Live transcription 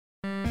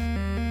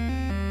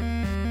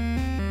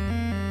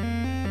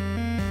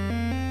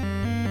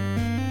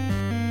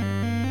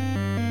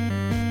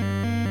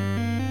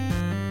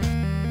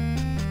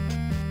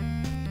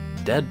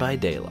Dead by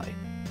Daylight,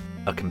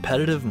 a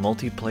competitive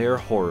multiplayer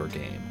horror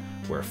game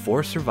where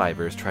 4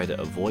 survivors try to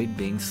avoid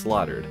being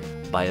slaughtered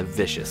by a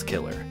vicious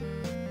killer.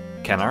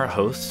 Can our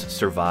hosts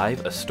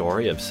survive a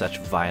story of such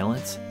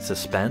violence,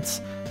 suspense,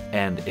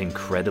 and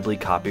incredibly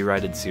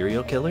copyrighted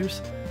serial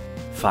killers?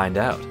 Find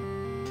out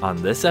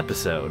on this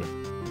episode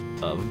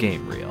of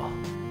Game Reel.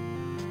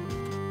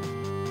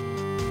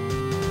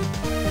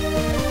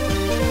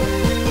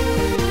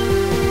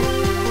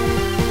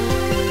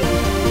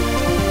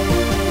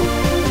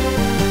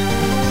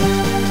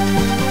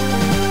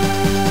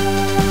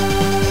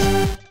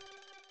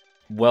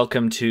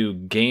 Welcome to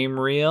Game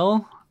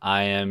Reel.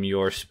 I am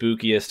your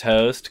spookiest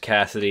host,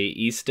 Cassidy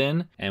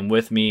Easton, and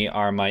with me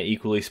are my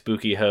equally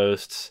spooky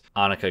hosts,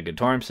 Annika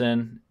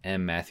Guttormson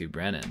and Matthew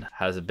Brennan.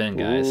 How's it been,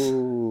 guys?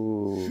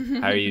 Ooh.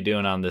 How are you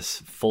doing on this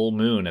full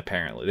moon,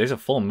 apparently? There's a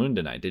full moon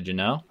tonight, did you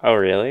know? Oh,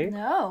 really?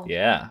 No.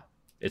 Yeah.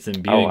 It's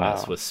imbuing wow.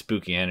 us with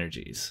spooky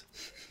energies.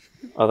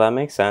 Oh, that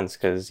makes sense,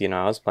 because,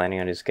 I was planning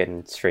on just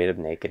getting straight up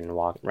naked and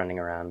running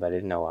around, but I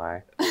didn't know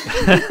why.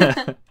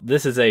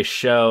 This is a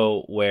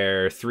show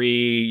where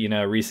 3,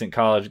 recent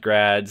college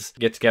grads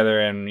get together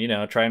and,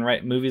 try and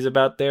write movies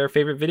about their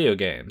favorite video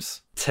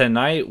games.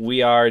 Tonight,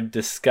 we are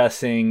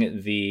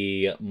discussing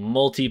the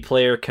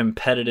multiplayer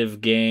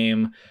competitive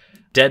game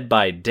Dead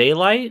by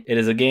Daylight. It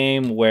is a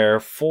game where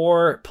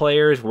 4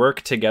 players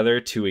work together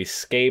to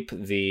escape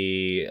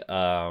the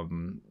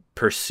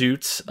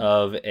pursuits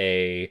of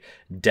a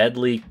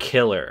deadly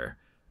killer.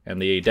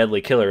 And the deadly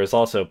killer is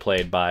also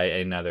played by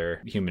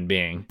another human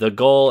being. The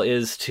goal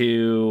is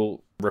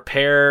to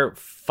repair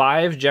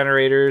 5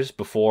 generators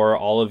before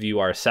all of you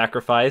are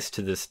sacrificed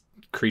to this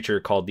creature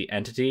called the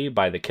Entity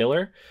by the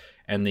killer,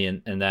 and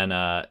then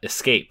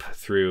escape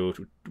through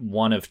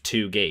one of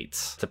 2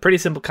 gates. It's a pretty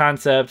simple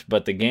concept,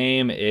 but the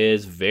game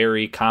is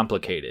very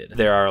complicated.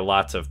 There are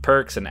lots of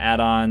perks and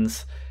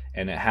add-ons,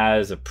 and it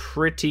has a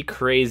pretty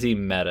crazy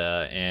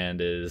meta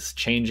and is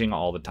changing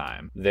all the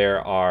time.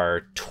 There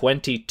are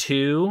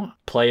 22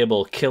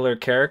 playable killer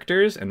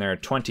characters, and there are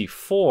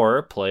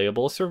 24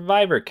 playable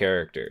survivor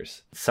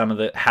characters.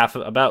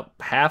 About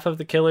half of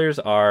the killers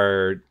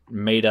are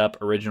made up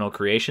original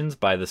creations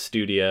by the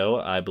studio.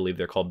 I believe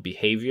they're called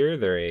Behavior.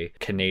 They're a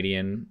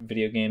Canadian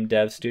video game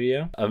dev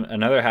studio.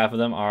 Another half of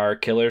them are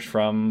killers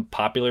from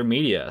popular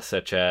media,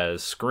 such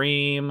as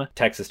Scream,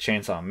 Texas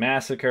Chainsaw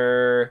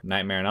Massacre,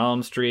 Nightmare on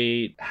Elm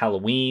Street,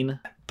 Halloween.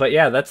 But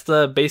yeah, that's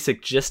the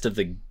basic gist of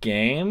the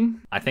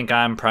game. I think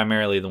I'm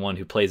primarily the one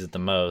who plays it the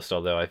most,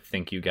 although I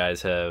think you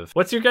guys have...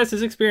 What's your guys'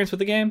 experience with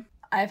the game?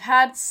 I've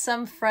had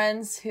some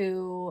friends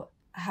who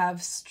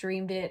have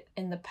streamed it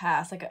in the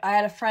past. Like, I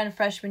had a friend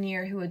freshman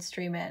year who would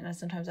stream it, and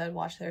sometimes I'd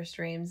watch their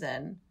streams,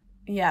 and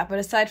yeah, but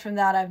aside from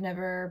that, I've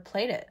never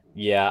played it.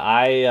 Yeah,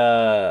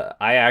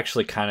 I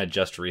actually kind of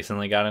just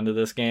recently got into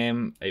this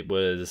game.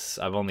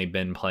 I've only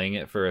been playing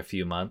it for a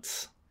few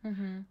months.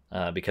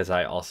 Mm-hmm. Because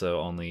I also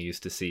only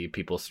used to see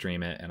people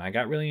stream it, and I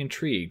got really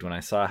intrigued when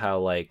I saw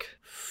how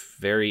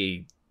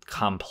very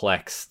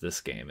complex this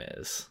game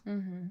is.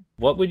 Mm-hmm.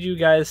 What would you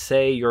guys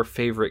say your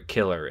favorite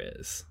killer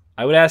is?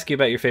 I would ask you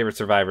about your favorite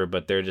survivor,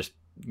 but they're just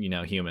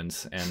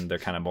humans, and they're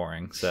kind of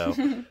boring. So,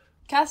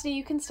 Cassidy,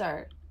 you can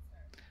start.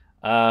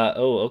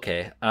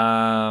 Okay.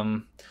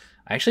 I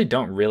actually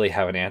don't really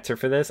have an answer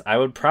for this. I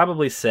would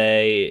probably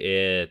say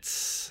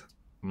it's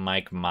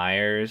Mike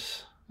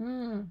Myers.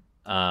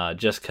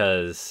 Just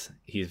because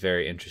he's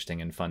very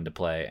interesting and fun to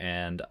play,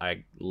 and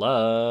I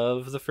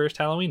love the first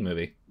Halloween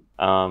movie.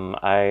 I'm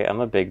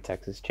a big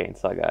Texas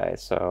Chainsaw guy,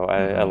 so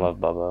I love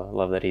Bubba. I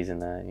love that he's in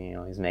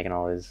that. He's making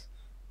all his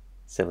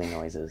silly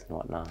noises and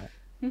whatnot.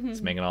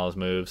 He's making all his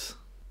moves.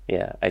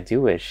 Yeah, I do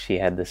wish he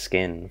had the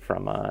skin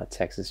from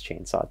Texas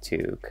Chainsaw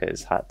 2,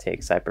 because hot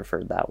takes, I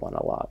preferred that one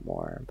a lot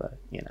more, but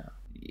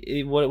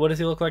What does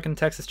he look like in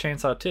Texas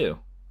Chainsaw 2?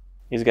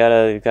 He's got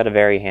a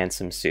very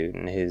handsome suit,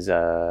 and his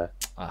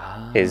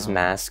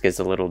mask is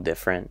a little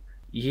different.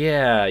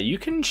 Yeah, you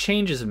can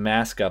change his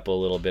mask up a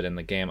little bit in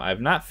the game. I've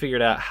not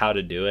figured out how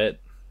to do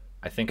it.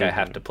 I think I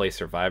have to play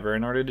Survivor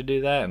in order to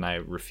do that, and I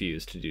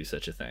refuse to do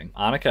such a thing.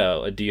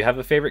 Annika, do you have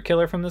a favorite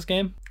killer from this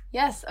game?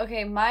 Yes,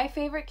 okay, my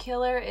favorite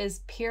killer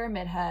is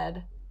Pyramid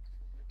Head.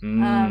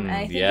 And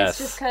I think it's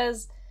just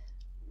because,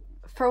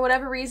 for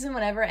whatever reason,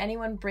 whenever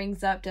anyone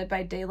brings up Dead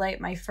by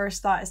Daylight, my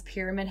first thought is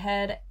Pyramid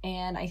Head,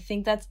 and I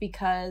think that's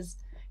because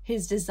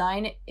his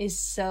design is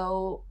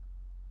so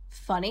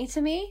funny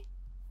to me.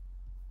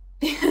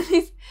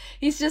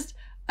 He's just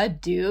a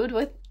dude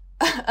with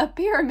a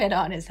pyramid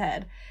on his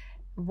head.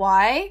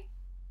 Why?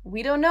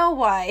 We don't know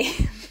why.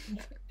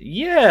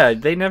 Yeah,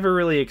 they never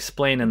really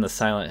explain in the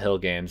Silent Hill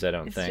games, I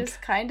don't think. It's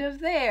just kind of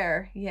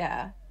there,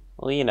 yeah.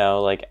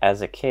 Well,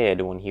 as a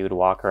kid, when he would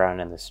walk around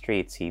in the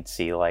streets, he'd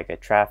see, a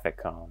traffic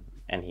cone,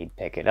 and he'd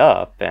pick it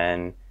up,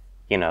 and,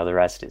 the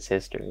rest is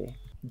history.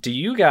 Do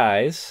you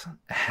guys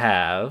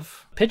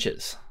have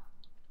pitches?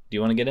 Do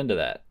you want to get into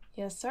that?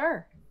 Yes,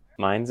 sir.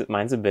 Mine's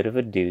a bit of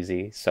a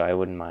doozy, so I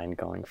wouldn't mind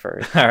going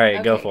first. All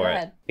right, go for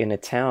it. In a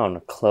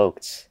town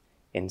cloaked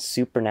in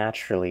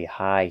supernaturally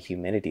high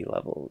humidity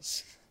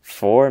levels,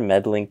 4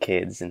 meddling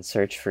kids in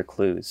search for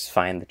clues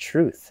find the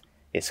truth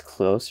is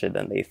closer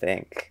than they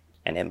think,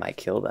 and it might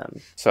kill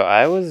them. So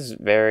I was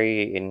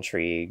very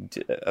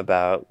intrigued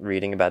about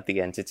reading about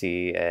the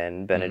Entity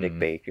and Benedict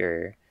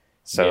Baker.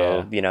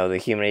 So, the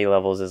humanity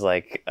levels is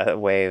like a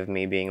way of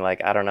me being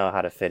like, I don't know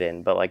how to fit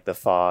in, but like the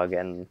fog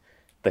and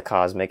the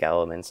cosmic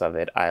elements of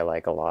it, I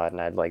like a lot,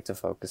 and I'd like to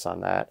focus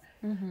on that.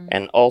 Mm-hmm.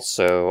 And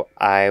also,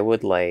 I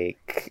would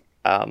like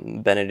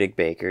Benedict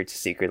Baker to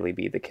secretly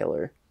be the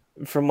killer.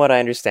 From what I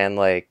understand,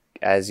 like,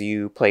 as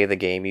you play the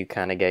game, you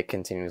kind of get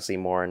continuously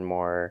more and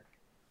more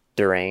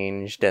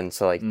deranged, and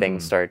so like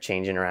things start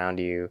changing around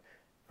you.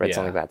 Read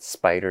something about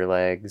spider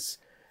legs.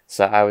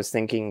 So I was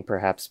thinking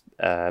perhaps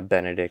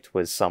Benedict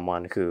was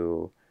someone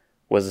who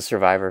was a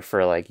survivor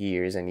for like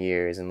years and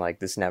years, and like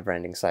this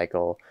never-ending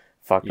cycle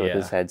fucked with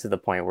his head to the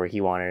point where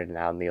he wanted an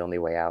out, and the only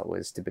way out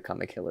was to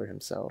become a killer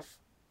himself.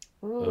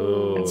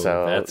 Ooh, and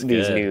so that's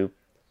these good.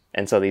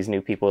 these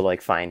new people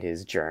like find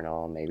his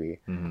journal, maybe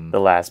the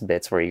last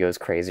bits where he goes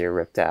crazy or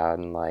ripped out,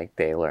 and like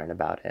they learn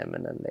about him,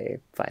 and then they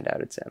find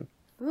out it's him.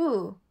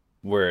 Ooh.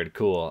 Word,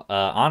 cool.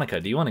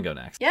 Annika, do you want to go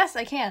next? Yes,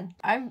 I can.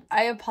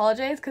 I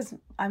apologize because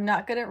I'm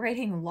not good at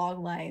writing log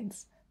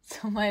lines.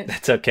 So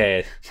That's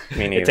okay.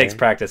 It takes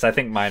practice. I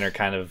think mine are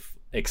kind of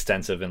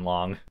extensive and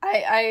long.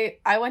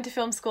 I went to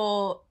film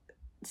school,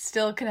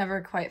 still can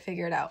never quite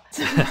figure it out.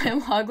 So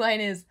my log line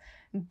is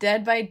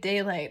Dead by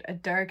Daylight, a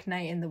dark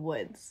night in the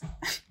woods.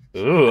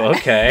 Ooh,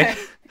 okay.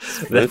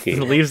 That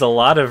leaves a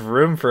lot of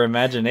room for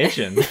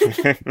imagination.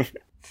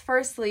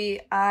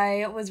 Firstly,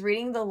 I was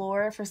reading the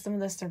lore for some of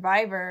the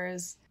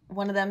survivors.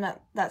 One of them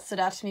that stood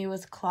out to me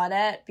was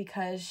Claudette,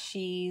 because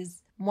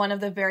she's one of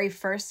the very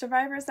first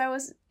survivors that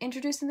was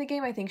introduced in the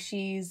game. I think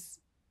she's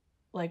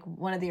like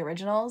one of the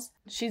originals.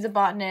 She's a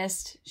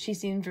botanist. She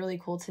seemed really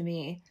cool to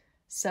me.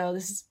 So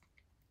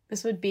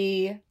this would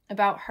be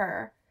about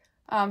her.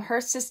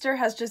 Her sister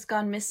has just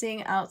gone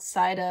missing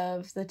outside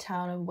of the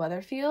town of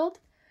Weatherfield.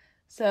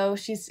 So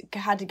she's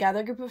had to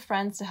gather a group of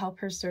friends to help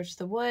her search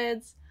the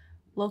woods.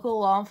 Local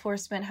law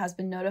enforcement has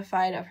been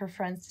notified of her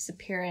friend's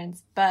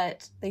disappearance,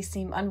 but they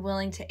seem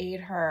unwilling to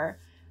aid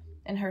her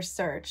in her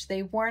search.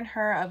 They warn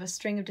her of a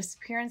string of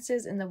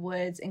disappearances in the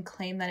woods and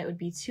claim that it would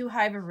be too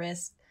high of a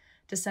risk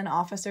to send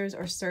officers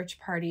or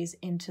search parties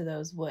into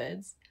those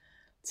woods.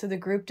 So the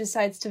group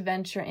decides to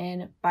venture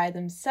in by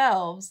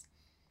themselves,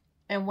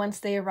 and once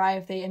they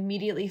arrive, they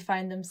immediately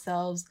find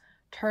themselves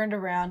turned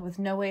around with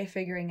no way of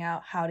figuring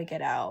out how to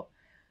get out.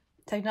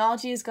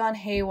 Technology has gone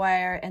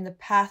haywire, and the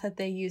path that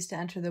they used to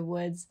enter the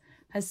woods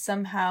has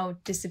somehow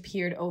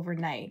disappeared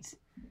overnight.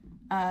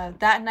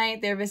 That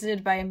night, they're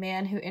visited by a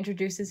man who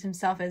introduces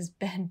himself as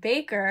Ben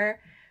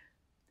Baker,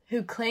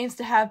 who claims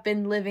to have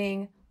been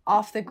living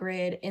off the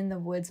grid in the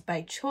woods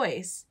by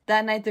choice.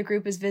 That night, the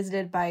group is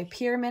visited by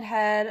Pyramid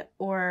Head,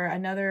 or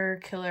another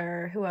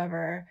killer,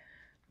 whoever,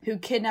 who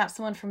kidnaps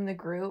someone from the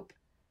group.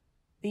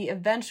 The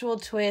eventual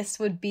twist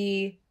would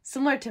be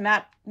similar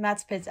to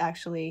Matt's Pits,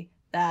 actually,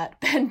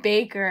 that Ben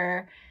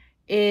Baker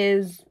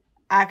is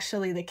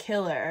actually the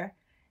killer,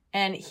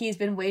 and he's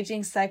been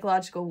waging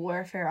psychological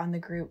warfare on the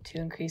group to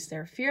increase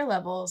their fear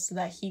levels so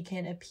that he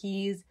can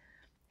appease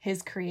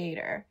his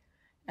creator.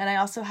 And I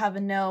also have a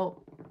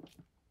note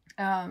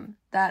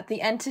that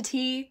the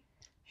entity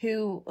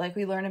who, like,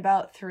 we learn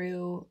about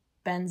through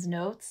Ben's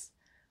notes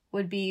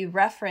would be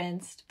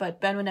referenced,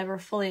 but Ben would never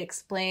fully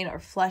explain or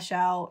flesh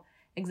out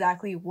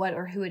exactly what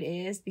or who it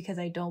is, because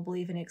I don't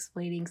believe in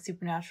explaining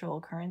supernatural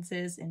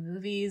occurrences in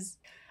movies.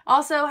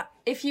 Also,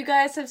 if you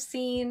guys have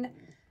seen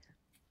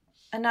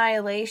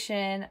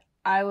Annihilation,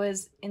 I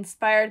was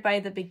inspired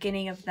by the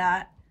beginning of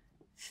that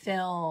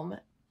film,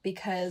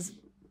 because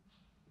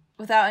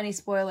without any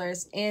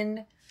spoilers,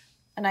 in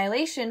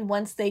Annihilation,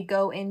 once they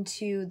go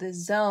into the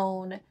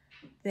zone,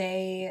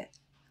 they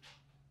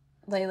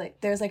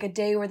there's like a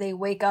day where they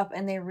wake up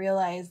and they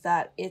realize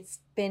that it's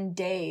been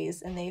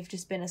days and they've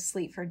just been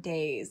asleep for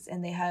days,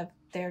 and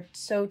they're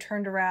so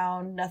turned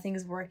around,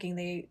 nothing's working,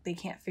 they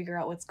can't figure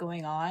out what's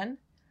going on.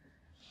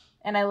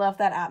 And I love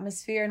that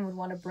atmosphere and would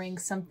want to bring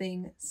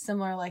something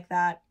similar like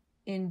that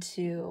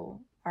into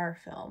our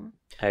film.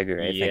 I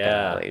agree. I think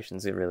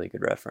Annihilation's a really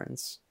good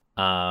reference.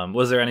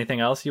 Was there anything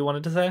else you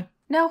wanted to say?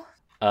 No.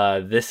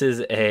 This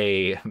is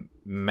a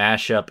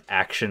mashup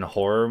action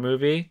horror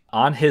movie.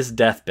 On his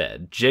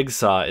deathbed,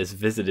 Jigsaw is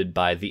visited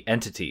by the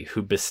Entity,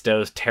 who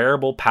bestows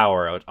terrible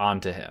power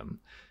onto him.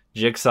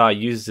 Jigsaw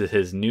uses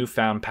his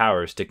newfound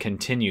powers to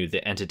continue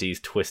the Entity's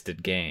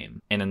twisted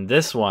game. And in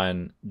this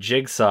one,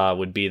 Jigsaw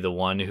would be the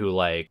one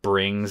who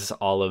brings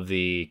all of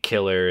the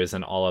killers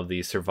and all of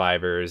the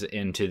survivors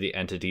into the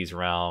Entity's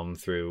realm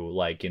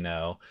through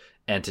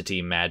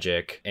entity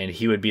magic. And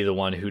he would be the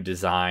one who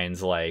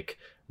designs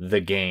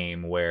the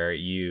game where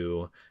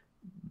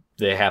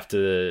they have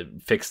to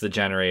fix the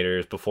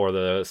generators before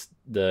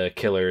the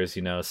killers,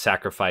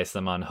 sacrifice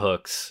them on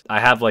hooks. I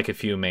have a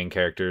few main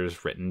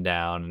characters written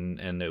down,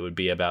 and it would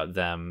be about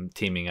them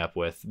teaming up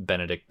with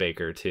Benedict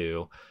Baker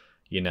to,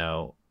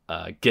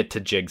 get to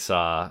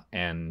Jigsaw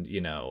and,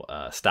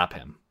 stop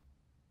him.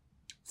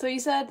 So you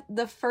said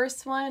the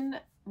first one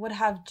would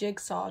have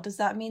Jigsaw. Does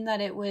that mean that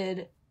it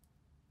would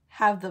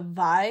have the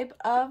vibe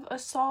of a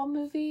Saw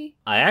movie?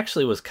 I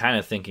actually was kind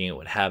of thinking it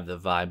would have the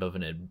vibe of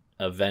an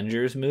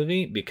Avengers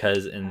movie,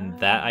 because in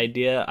that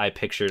idea, I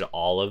pictured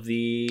all of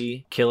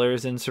the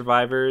killers and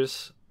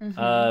survivors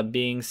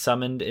being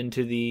summoned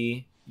into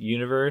the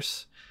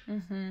universe,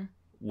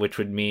 which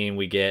would mean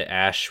we get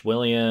Ash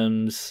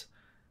Williams,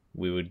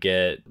 we would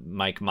get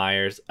Mike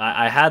Myers.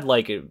 I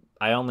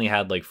only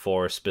had like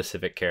 4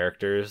 specific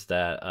characters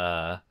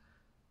that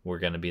were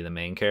going to be the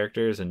main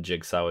characters, and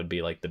Jigsaw would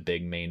be like the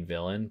big main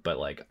villain, but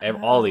like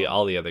all the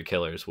other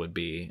killers would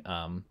be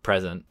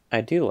present.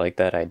 I do like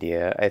that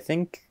idea. I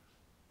think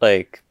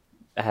like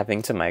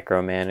having to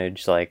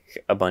micromanage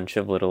like a bunch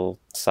of little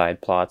side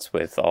plots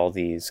with all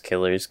these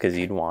killers because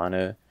you'd want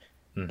to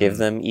give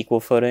them equal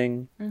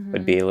footing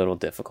would be a little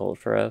difficult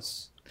for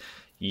us.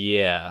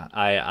 Yeah,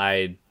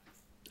 I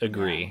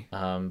agree.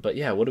 But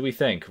yeah, what do we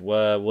think?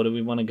 What do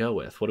we want to go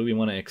with? What do we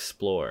want to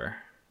explore?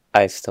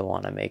 I still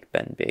want to make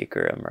Ben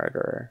Baker a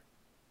murderer.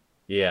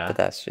 Yeah. But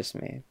that's just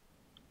me.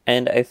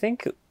 And I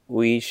think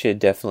we should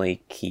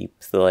definitely keep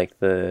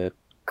the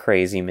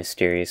crazy,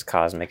 mysterious,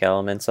 cosmic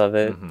elements of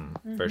it.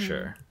 For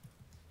sure.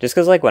 Just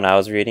because, like, when I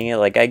was reading it,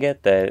 like, I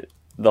get that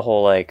the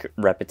whole, like,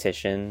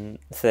 repetition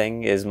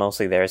thing is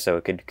mostly there so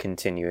it could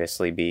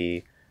continuously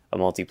be a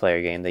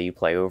multiplayer game that you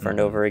play over and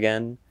over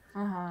again.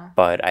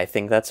 But I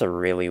think that's a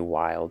really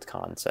wild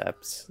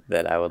concept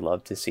that I would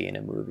love to see in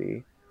a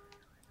movie.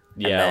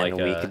 Yeah, and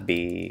then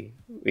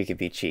we could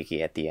be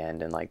cheeky at the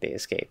end and like they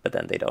escape, but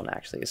then they don't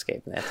actually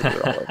escape and they have to do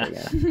it all over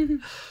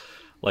again.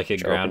 Like a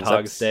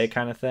Groundhog's Day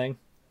kind of thing.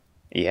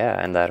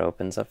 Yeah, and that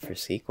opens up for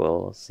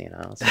sequels, you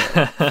know.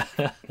 So.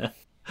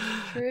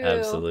 True.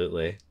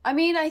 Absolutely. I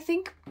mean, I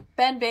think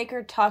Ben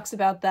Baker talks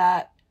about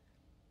that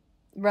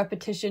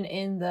repetition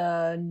in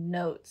the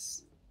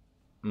notes.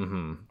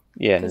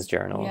 Yeah, in his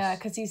journals. Yeah,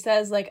 because he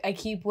says like, I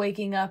keep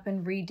waking up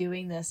and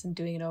redoing this and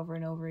doing it over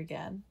and over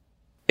again.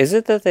 Is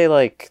it that they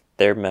like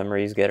their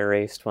memories get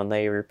erased when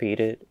they repeat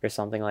it or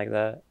something like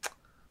that?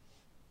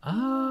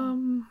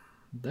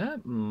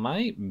 That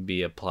might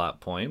be a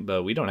plot point,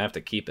 but we don't have to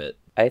keep it.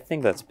 I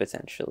think that's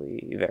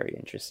potentially very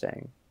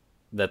interesting.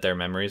 That their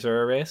memories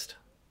are erased?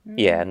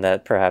 Yeah, and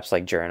that perhaps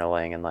like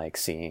journaling and like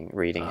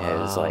reading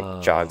his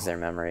like jogs their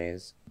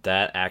memories.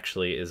 That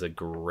actually is a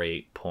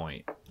great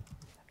point.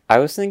 I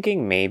was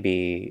thinking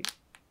maybe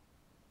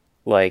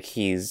like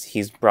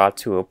he's brought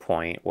to a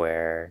point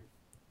where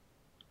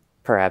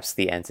perhaps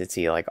the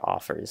entity like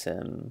offers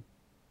him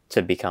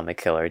to become a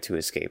killer to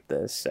escape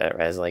this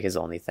as like his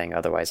only thing.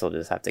 Otherwise, he'll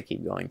just have to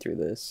keep going through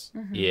this.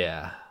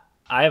 Yeah.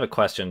 I have a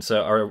question.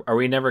 So are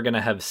we never going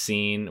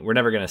to we're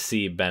never going to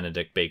see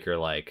Benedict Baker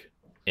like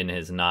in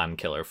his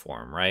non-killer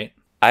form, right?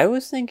 I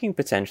was thinking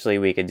potentially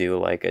we could do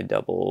like a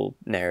double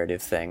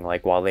narrative thing.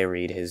 Like while they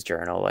read his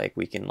journal, like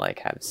we can like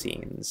have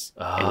scenes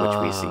in which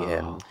we see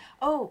him.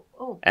 Oh.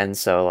 And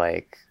so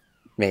like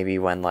maybe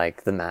when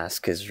like the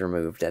mask is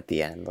removed at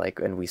the end, like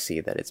and we see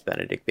that it's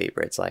Benedict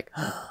Baker, it's like,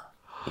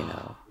 you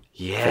know.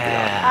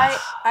 Yeah.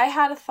 I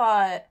had a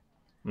thought.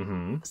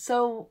 Mm-hmm.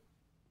 So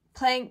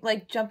playing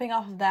like jumping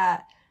off of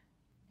that,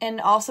 and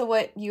also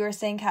what you were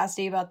saying,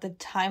 Cassidy, about the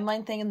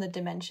timeline thing and the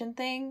dimension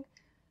thing.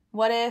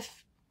 What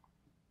if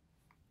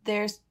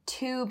there's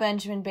 2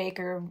 Benjamin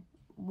Baker,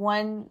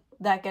 one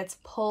that gets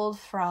pulled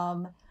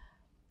from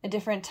a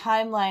different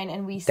timeline,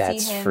 and we see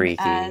him freaky.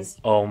 as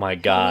oh my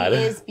god, he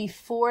is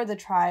before the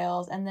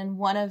trials, and then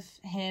one of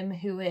him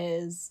who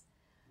is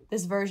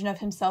this version of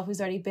himself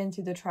who's already been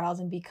through the trials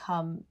and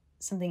become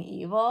something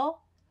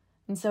evil.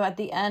 And so at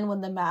the end, when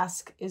the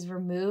mask is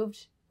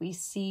removed, we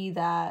see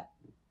that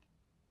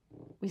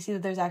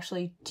there's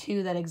actually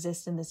 2 that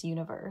exist in this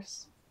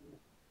universe.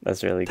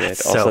 That's really good.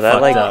 That's also, so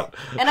that like up.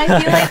 And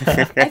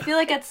I feel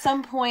like at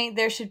some point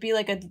there should be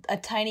like a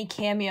tiny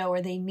cameo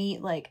where they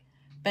meet like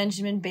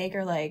Benjamin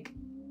Baker like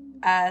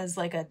as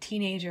like a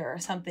teenager or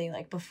something,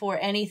 like before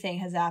anything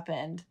has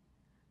happened,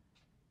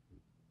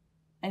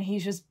 and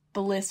he's just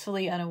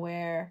blissfully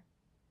unaware,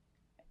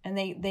 and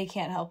they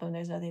can't help him.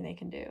 There's nothing they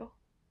can do.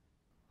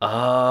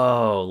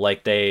 Oh,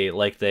 like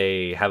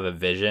they have a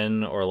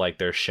vision, or like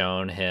they're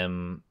shown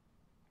him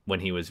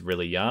when he was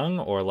really young,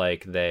 or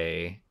like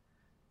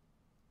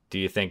do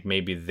you think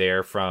maybe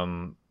they're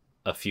from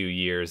a few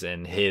years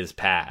in his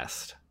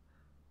past?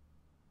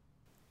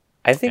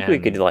 I think we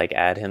could like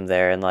add him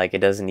there, and like it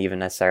doesn't even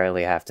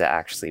necessarily have to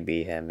actually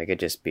be him. It could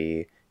just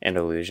be an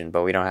illusion,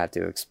 but we don't have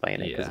to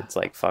explain it because it's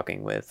like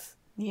fucking with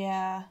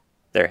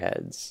their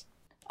heads.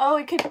 Oh,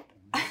 it could.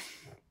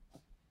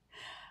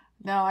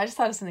 No, I just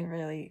thought of something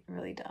really,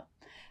 really dumb.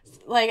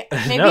 Like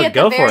maybe no, at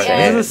go the very for it.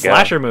 end, This is a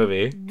slasher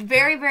movie.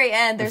 Very, very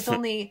end. There's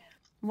only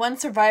one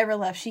survivor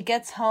left. She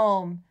gets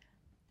home,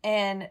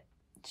 and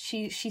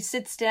she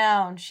sits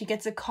down. She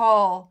gets a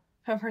call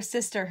from her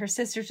sister. Her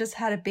sister just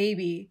had a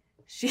baby.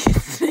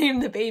 She's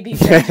named the baby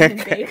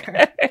Benjamin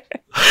Baker.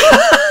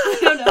 I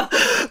don't know.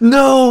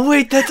 No,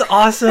 wait, that's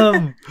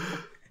awesome.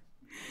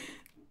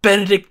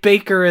 Benedict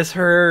Baker is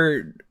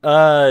her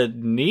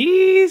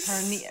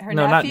niece? Her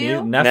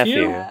nephew? Not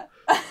nephew. Yeah.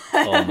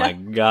 Oh my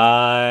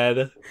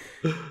god.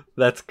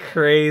 That's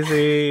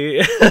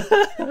crazy.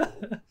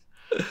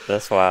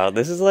 That's wild.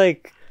 This is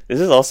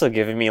also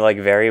giving me like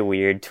very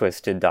weird,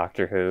 twisted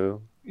Doctor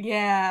Who.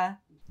 Yeah.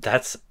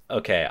 That's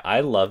okay.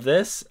 I love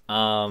this.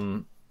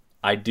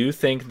 I do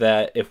think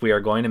that if we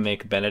are going to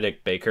make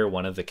Benedict Baker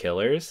one of the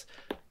killers,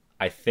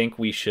 I think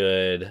we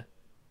should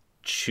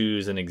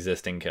choose an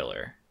existing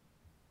killer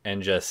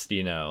and just,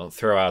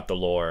 throw out the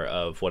lore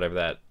of whatever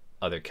that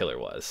other killer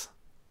was.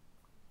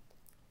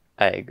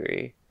 I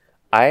agree.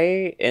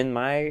 In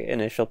my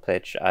initial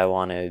pitch, I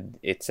wanted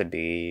it to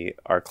be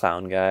our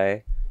clown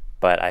guy,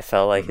 but I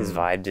felt like his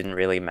vibe didn't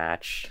really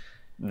match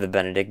the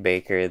Benedict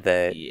Baker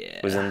that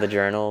was in the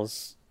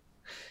journals.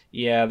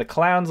 Yeah, the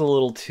clown's a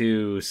little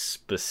too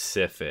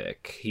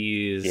specific.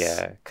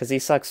 Because he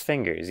sucks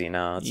fingers,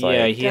 It's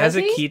he has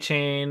a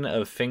keychain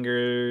of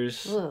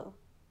fingers. Ugh.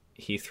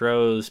 He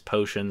throws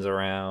potions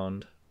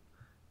around.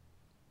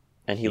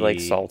 And he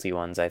likes salty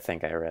ones, I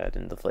think I read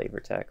in the flavor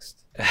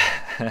text.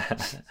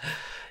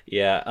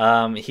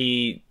 And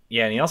he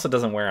also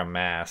doesn't wear a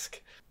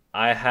mask.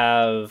 I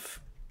have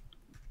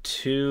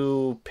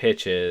 2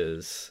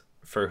 pitches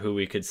for who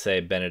we could say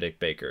Benedict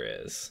Baker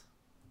is.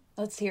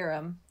 Let's hear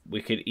him.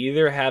 We could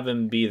either have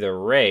him be the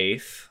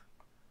Wraith,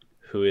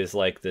 who is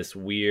like this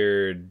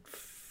weird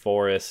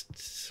forest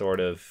sort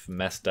of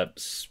messed up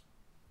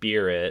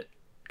spirit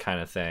kind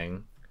of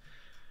thing,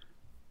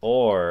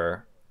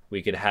 or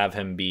we could have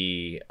him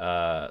be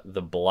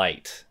the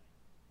Blight,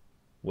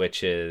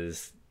 which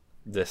is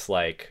this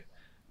like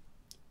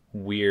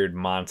weird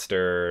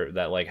monster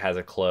that like has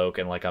a cloak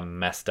and like a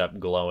messed up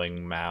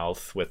glowing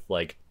mouth with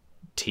like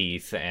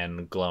teeth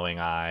and glowing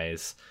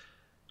eyes.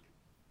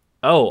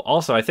 Oh,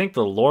 also, I think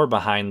the lore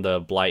behind the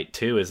Blight,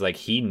 too, is, like,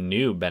 he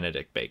knew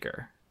Benedict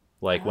Baker,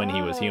 like, when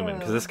he was human,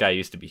 because this guy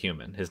used to be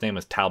human. His name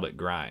was Talbot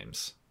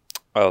Grimes.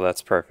 Oh,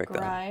 that's perfect,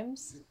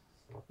 Grimes? Then.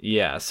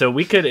 Yeah, so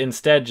we could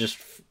instead just...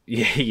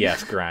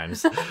 yes,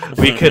 Grimes.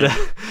 we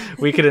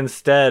could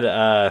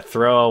instead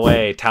throw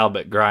away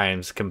Talbot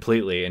Grimes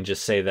completely and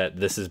just say that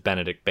this is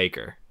Benedict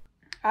Baker.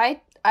 I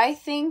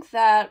think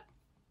that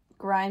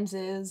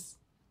Grimes's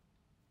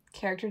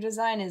character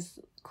design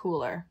is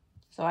cooler,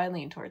 so I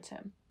lean towards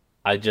him.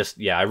 I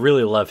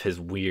really love his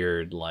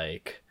weird,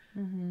 like,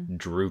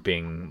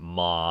 drooping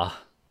maw.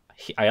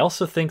 I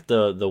also think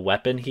the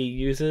weapon he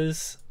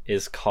uses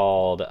is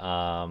called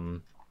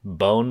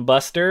Bone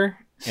Buster,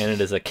 and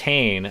it is a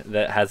cane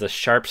that has a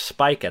sharp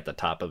spike at the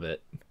top of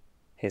it.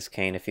 His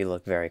cane, if you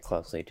look very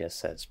closely, just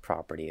says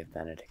property of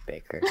Benedict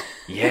Baker.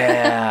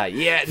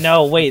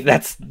 No, wait,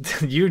 that's...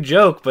 you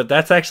joke, but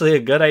that's actually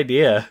a good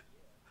idea.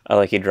 Oh,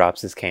 like he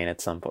drops his cane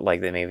at some point, like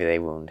maybe they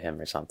wound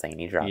him or something,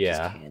 and he drops his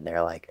cane, and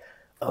they're like,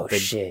 oh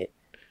shit.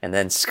 And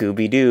then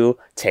Scooby-Doo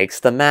takes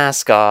the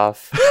mask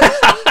off.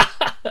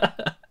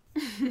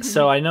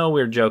 So I know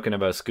we're joking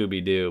about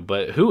Scooby-Doo,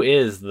 but who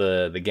is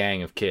the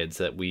gang of kids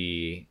that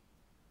we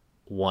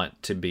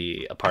want to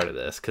be a part of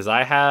this? Because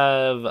I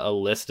have a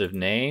list of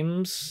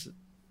names,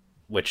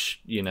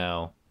 which, we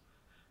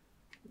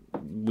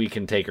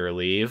can take or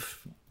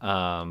leave.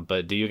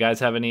 But do you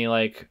guys have any,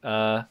 like,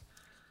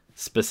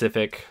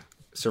 specific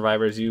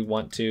survivors you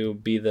want to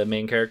be the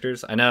main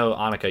characters? I know,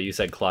 Annika, you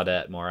said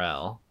Claudette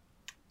Morel.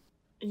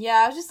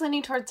 Yeah, I was just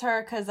leaning towards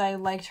her because I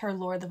liked her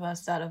lore the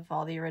most out of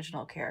all the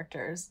original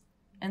characters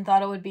and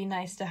thought it would be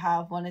nice to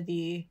have one of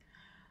the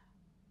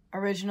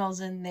originals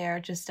in there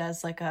just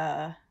as like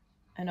an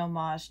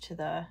homage to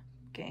the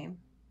game.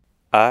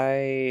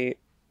 I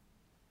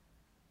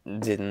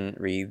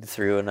didn't read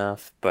through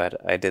enough, but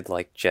I did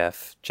like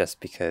Jeff just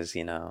because,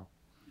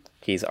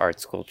 he's art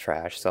school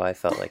trash, so I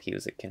felt like he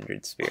was a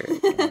kindred spirit.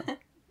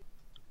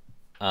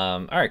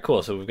 All right,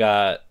 cool. So we've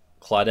got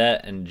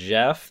Claudette and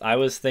Jeff. I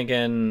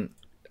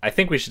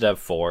think we should have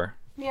 4.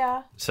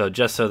 Yeah. So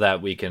just so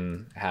that we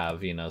can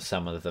have,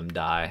 some of them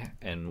die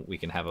and we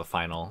can have a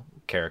final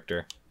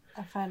character.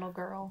 A final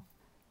girl.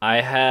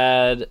 I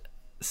had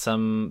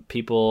some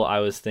people I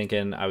was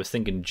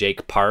thinking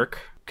Jake Park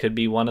could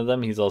be one of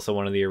them. He's also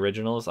one of the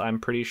originals, I'm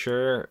pretty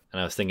sure.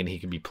 And I was thinking he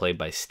could be played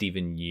by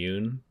Stephen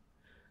Yeun.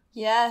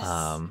 Yes,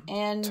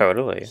 and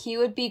totally. He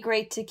would be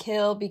great to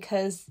kill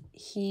because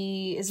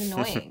he is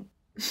annoying.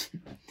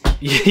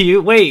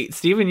 Wait,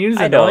 Stephen Yeun's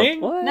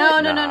annoying?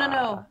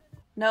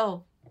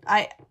 No.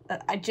 I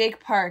Jake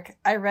Park.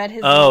 I read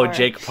his. Oh, lore.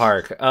 Jake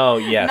Park. Oh,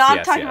 yes.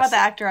 Not talking about the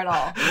actor at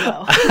all.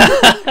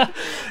 No.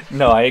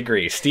 No, I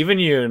agree. Stephen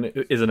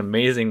Yeun is an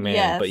amazing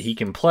man, but he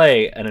can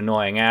play an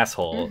annoying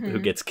asshole who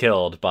gets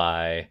killed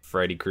by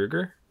Freddy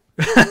Krueger.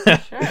 Sure.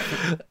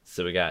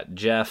 So we got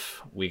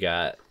Jeff, we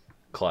got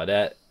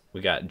Claudette,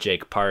 we got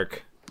Jake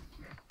Park.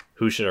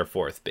 Who should our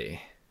 4th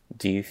be?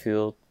 Do you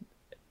feel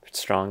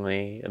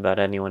strongly about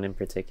anyone in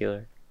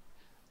particular?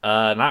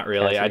 Not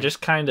really. Catherine? I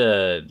just kind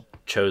of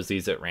chose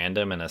these at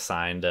random and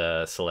assigned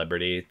a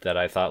celebrity that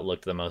I thought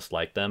looked the most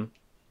like them.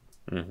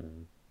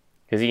 Mm-hmm.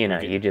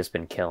 Because you've just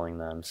been killing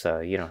them,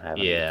 so you don't have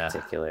any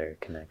particular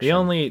connection.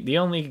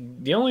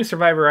 The only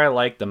survivor I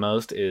like the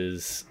most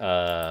is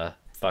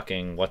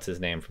fucking what's his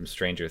name from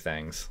Stranger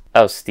Things.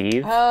 Oh,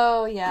 Steve.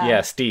 Oh yeah.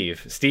 Yeah,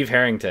 Steve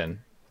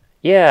Harrington.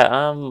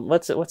 Yeah.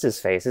 What's his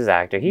face? His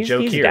actor. He's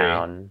Keery.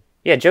 Down.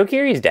 Yeah, Joe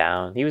Keery's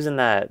down. He was in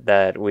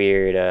that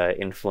weird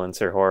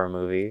influencer horror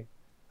movie.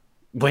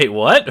 Wait,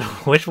 what?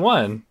 Which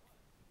one?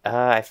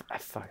 I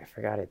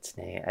forgot its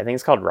name. I think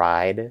it's called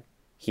Ride.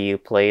 He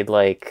played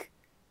like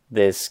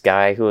this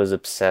guy who was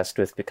obsessed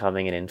with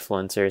becoming an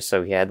influencer,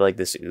 so he had like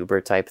this Uber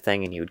type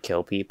thing and he would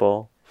kill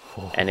people.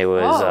 And it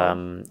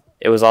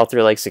was all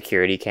through like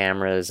security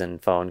cameras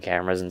and phone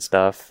cameras and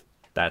stuff.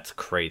 That's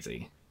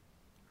crazy.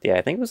 Yeah,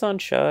 I think it was on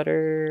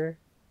Shudder.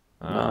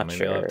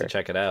 Maybe I'll have to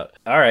check it out.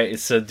 All right,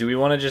 so do we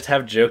want to just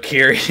have Joe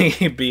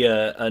Keery be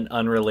an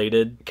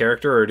unrelated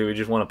character, or do we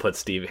just want to put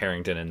Steve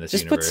Harrington in this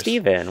universe? Just put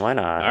Steve in, why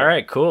not? All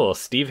right, cool.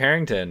 Steve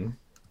Harrington.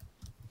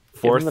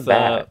 Fourth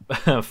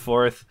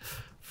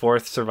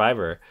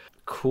survivor.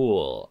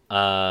 Cool.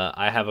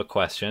 I have a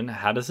question.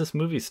 How does this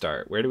movie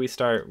start? Where do we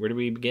start? Where do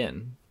we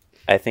begin?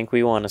 I think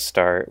we want to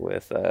start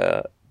with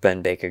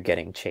Ben Baker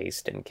getting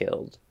chased and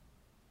killed.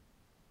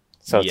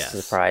 So it's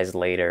a surprise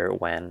later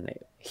when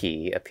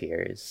he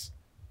appears.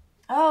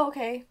 Oh,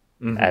 okay.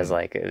 As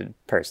like a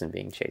person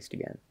being chased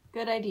again.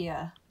 Good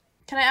idea.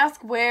 Can I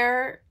ask,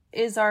 where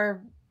is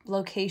our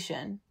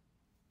location?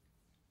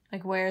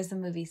 Like, where is the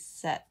movie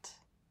set?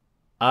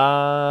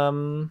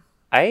 I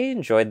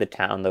enjoyed the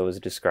town that was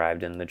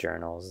described in the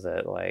journals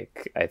that,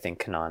 like, I think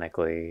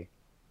canonically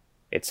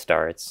it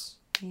starts.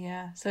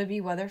 Yeah, so it'd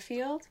be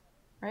Weatherfield,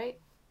 right?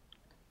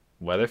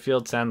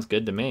 Weatherfield sounds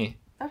good to me.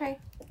 Okay.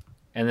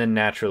 And then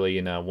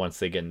naturally, once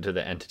they get into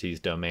the entity's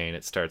domain,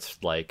 it starts,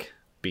 like,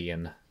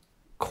 being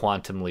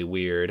quantumly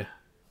weird.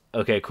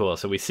 Okay, cool.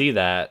 So we see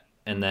that,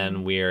 and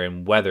then we're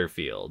in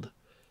Weatherfield.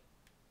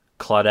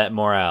 Claudette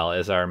Morale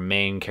is our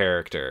main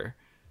character,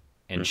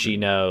 and she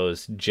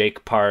knows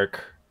Jake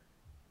Park,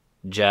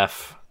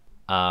 Jeff,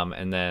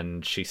 and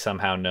then she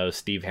somehow knows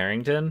Steve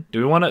Harrington. Do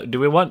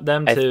we want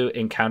them to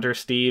encounter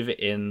Steve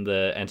in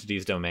the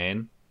entity's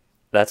domain?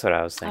 That's what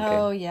I was thinking.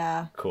 Oh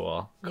yeah.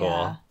 Cool.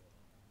 Yeah.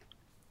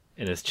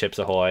 In his Chips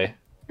Ahoy,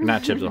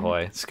 not Chips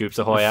Ahoy, Scoops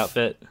Ahoy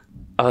outfit.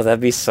 Oh, that'd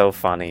be so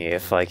funny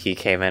if like he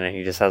came in and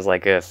he just has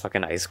like a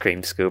fucking ice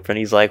cream scoop and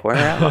he's like, "Where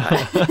am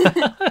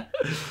I?"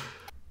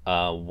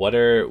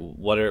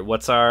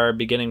 What's our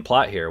beginning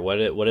plot here?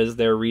 What is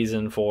their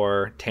reason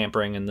for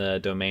tampering in the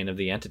domain of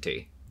the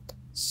entity?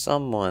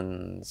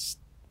 Someone's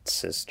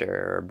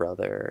sister or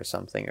brother or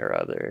something or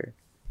other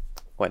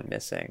went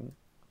missing,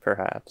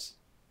 perhaps.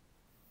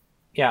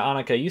 Yeah,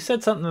 Annika, you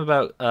said something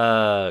about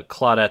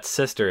Claudette's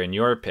sister in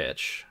your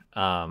pitch.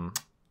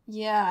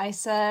 Yeah, I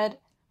said,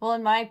 well,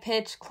 in my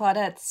pitch,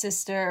 Claudette's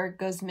sister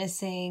goes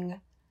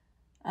missing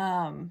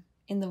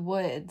in the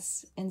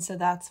woods, and so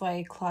that's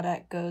why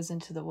Claudette goes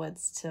into the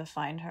woods to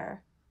find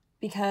her.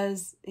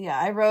 Because,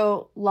 I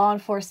wrote law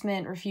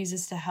enforcement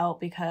refuses to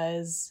help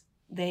because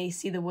they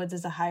see the woods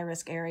as a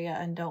high-risk area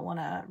and don't want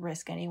to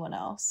risk anyone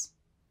else.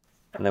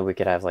 And then we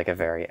could have like a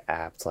very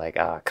apt, like,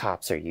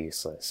 cops are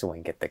useless,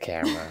 wink at the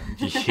camera.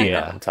 Yeah. You know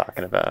what I'm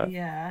talking about.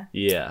 Yeah.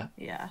 Yeah.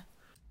 Yeah.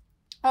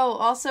 Oh,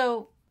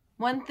 also,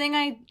 one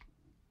thing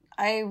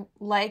I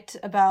liked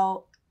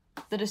about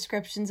the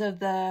descriptions of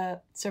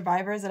the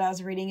survivors that I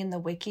was reading in the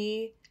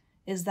wiki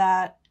is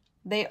that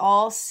they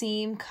all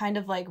seem kind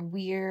of like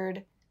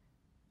weird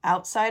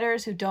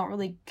outsiders who don't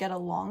really get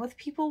along with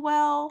people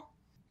well.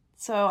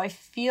 So I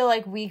feel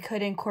like we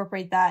could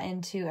incorporate that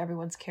into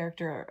everyone's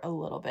character a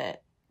little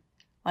bit.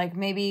 Like,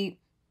 maybe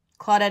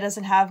Claudette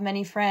doesn't have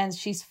many friends.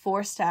 She's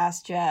forced to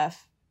ask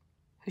Jeff,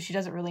 who she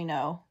doesn't really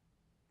know.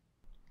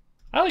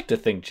 I like to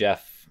think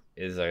Jeff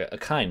is a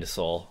kind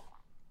soul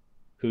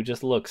who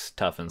just looks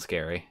tough and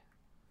scary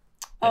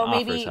and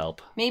offers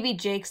help. Maybe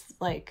Jake's,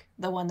 like,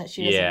 the one that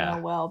she doesn't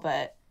know well,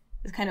 but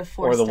is kind of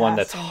forced to ask. Or the one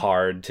that's him.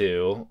 hard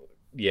to.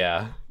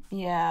 Yeah.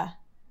 Yeah.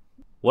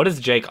 What does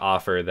Jake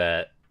offer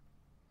that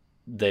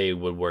they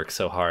would work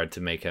so hard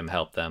to make him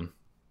help them?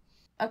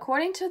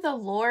 According to the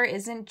lore,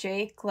 isn't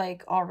Jake,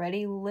 like,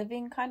 already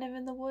living kind of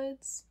in the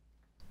woods?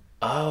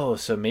 Oh,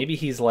 so maybe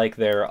he's, like,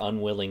 their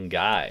unwilling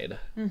guide.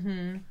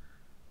 Mm-hmm.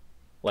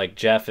 Like,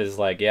 Jeff is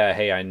like, yeah,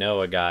 hey, I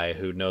know a guy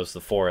who knows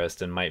the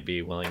forest and might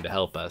be willing to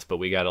help us, but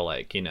we gotta,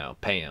 like,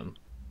 pay him.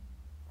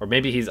 Or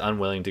maybe he's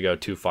unwilling to go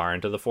too far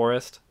into the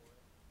forest.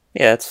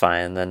 Yeah, that's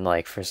fine. Then,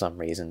 like, for some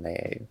reason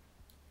they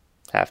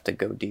have to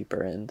go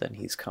deeper in than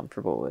he's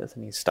comfortable with,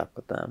 and he's stuck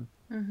with them.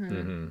 Mm-hmm.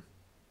 Mm-hmm.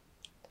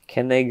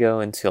 Can they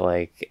go into,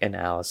 like, an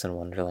Alice in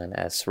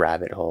Wonderland-esque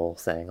rabbit hole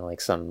thing? Like,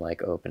 some,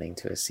 like, opening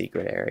to a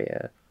secret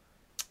area?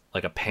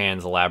 Like a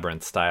Pan's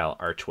Labyrinth-style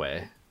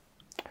archway.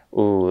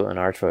 Ooh, an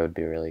archway would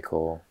be really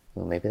cool.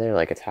 Ooh, maybe they're,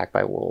 like, attacked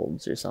by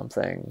wolves or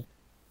something.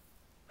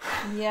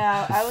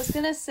 Yeah, I was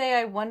gonna say,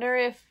 I wonder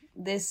if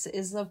this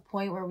is the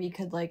point where we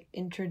could, like,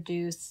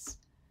 introduce,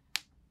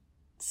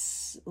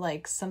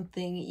 like,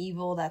 something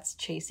evil that's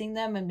chasing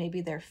them, and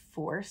maybe they're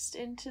forced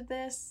into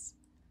this.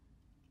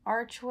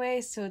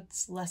 archway, so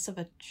it's less of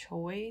a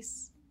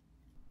choice.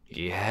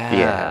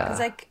 Yeah.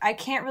 Because I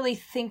can't really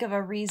think of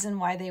a reason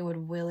why they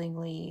would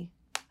willingly...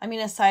 I mean,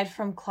 aside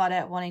from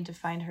Claudette wanting to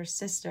find her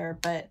sister,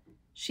 but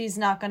she's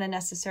not going to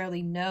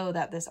necessarily know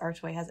that this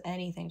archway has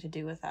anything to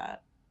do with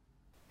that.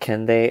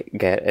 Can they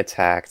get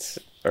attacked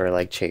or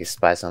like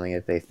chased by something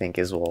that they think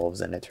is wolves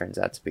and it turns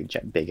out to be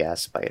big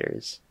ass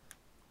spiders?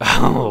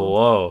 Oh,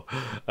 whoa.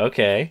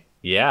 Okay.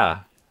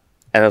 Yeah.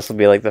 And this will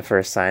be like the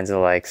first signs of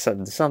like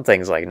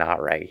something's like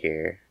not right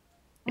here.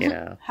 You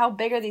know? How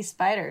big are these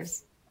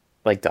spiders?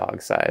 Like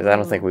dog size. I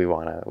don't think we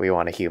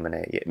wanna human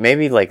it yet.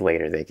 Maybe like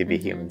later they could be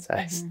human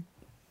size.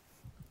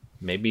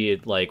 Maybe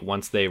it, like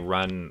once they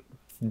run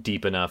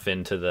deep enough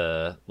into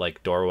the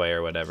like doorway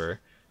or whatever,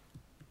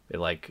 it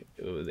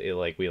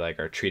we like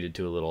are treated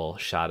to a little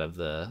shot of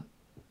the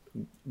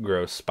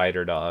gross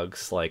spider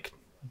dogs like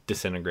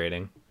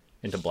disintegrating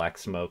into black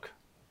smoke.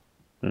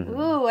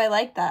 Ooh, I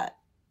like that.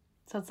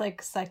 So it's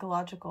like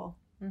psychological.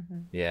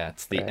 Yeah,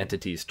 it's the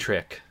entity's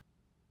trick.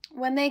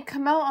 When they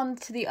come out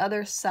onto the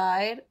other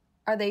side,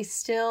 are they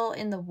still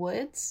in the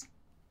woods?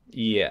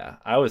 Yeah,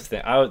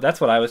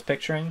 that's what I was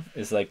picturing,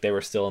 is like they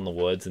were still in the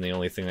woods, and the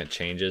only thing that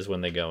changes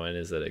when they go in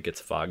is that it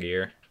gets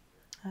foggier.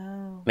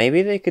 Oh.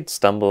 Maybe they could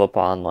stumble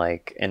upon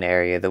like an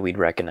area that we'd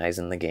recognize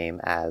in the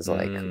game as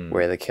like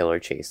where the killer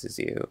chases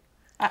you.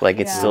 Like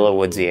it's still a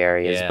woodsy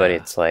areas, but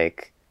it's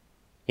like,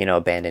 you know,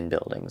 abandoned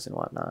buildings and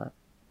whatnot.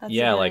 That's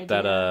like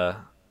idea. That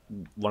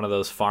one of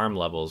those farm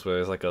levels where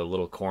there's like a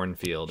little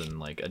cornfield and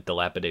like a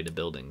dilapidated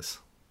buildings.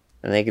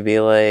 And they could be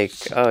like,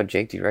 "Oh,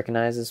 Jake, do you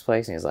recognize this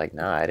place?" And he's like,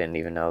 "Nah, I didn't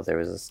even know there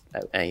was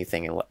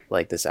anything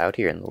like this out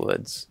here in the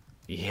woods."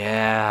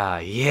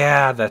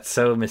 Yeah, that's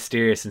so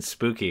mysterious and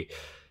spooky.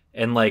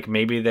 And like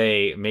maybe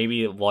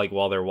like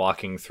while they're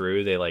walking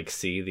through, they like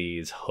see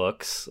these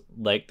hooks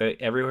like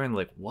everywhere, and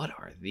like, what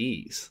are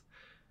these?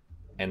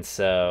 And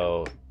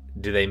so,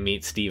 do they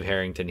meet Steve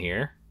Harrington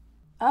here?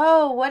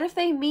 Oh, what if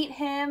they meet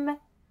him?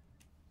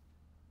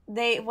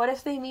 What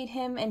if they meet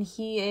him and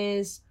he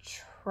is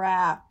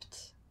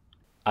trapped?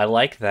 I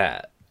like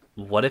that.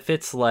 What if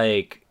it's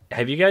like,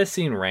 have you guys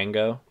seen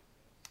Rango?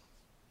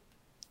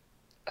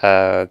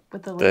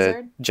 With the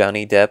lizard?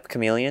 Johnny Depp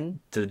chameleon?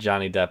 The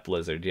Johnny Depp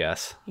lizard,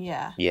 yes.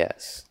 Yeah.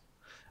 Yes.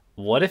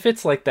 What if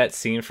it's like that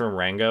scene from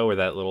Rango where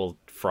that little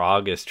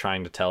frog is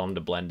trying to tell him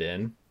to blend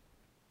in?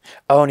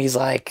 Oh, and he's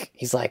like,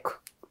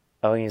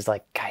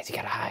 guys, you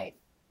gotta hide.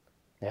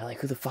 They're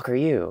like, who the fuck are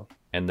you?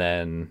 And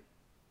then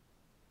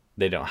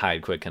they don't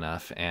hide quick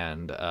enough,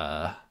 and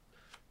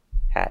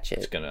Hatchet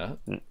is gonna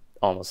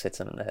almost hits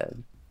him in the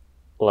head.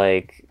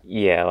 Like,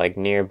 yeah, like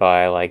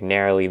nearby, like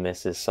narrowly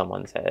misses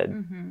someone's head.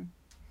 Mm-hmm.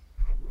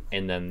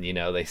 And then, you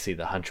know, they see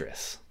the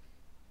huntress.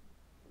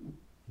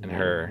 And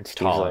her Steve's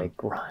tall. like,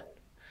 run.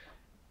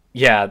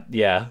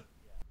 Yeah.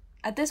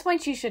 At this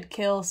point, you should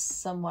kill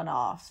someone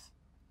off.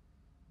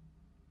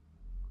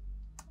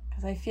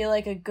 Because I feel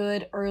like a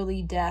good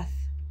early death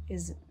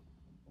is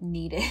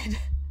needed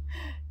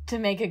to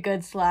make a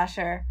good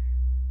slasher.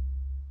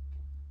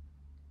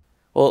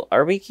 Well,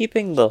 are we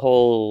keeping the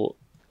whole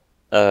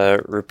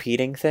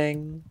repeating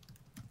thing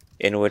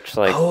in which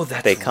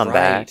like they come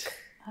back?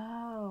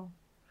 Oh.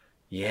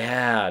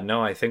 Yeah,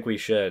 no, I think we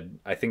should.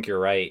 I think you're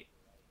right.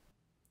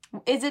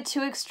 Is it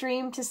too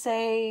extreme to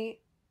say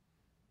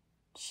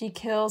she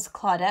kills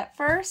Claudette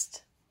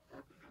first?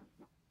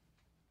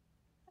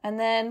 And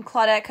then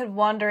Claudette could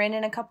wander in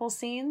a couple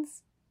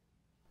scenes?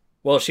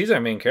 Well, she's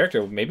our main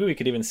character. Maybe we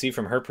could even see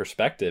from her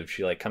perspective.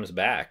 She like comes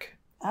back.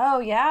 Oh,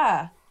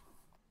 yeah.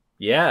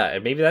 Yeah,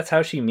 and maybe that's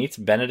how she meets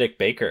Benedict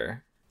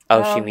Baker.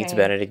 Oh, she meets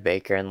Benedict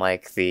Baker in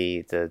like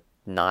the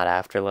not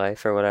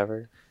afterlife or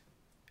whatever.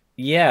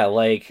 Yeah,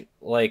 like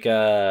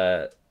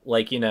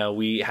you know,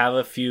 we have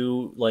a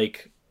few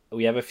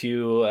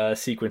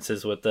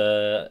sequences with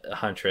the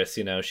huntress.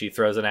 You know, she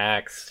throws an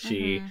axe.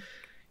 She,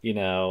 you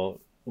know,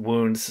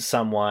 wounds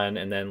someone,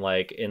 and then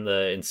like in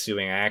the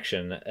ensuing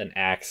action, an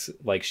axe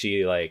like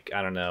she like,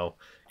 I don't know,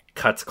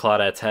 cuts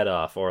Claudette's head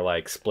off or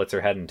like splits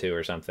her head in two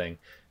or something,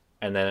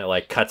 and then it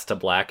like cuts to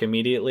black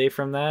immediately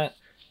from that.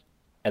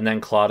 And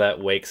then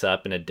Claudette wakes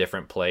up in a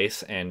different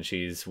place, and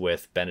she's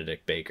with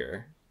Benedict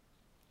Baker.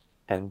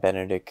 And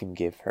Benedict can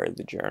give her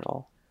the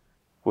journal,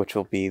 which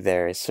will be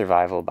their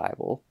survival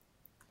Bible.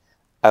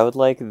 I would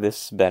like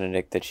this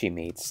Benedict that she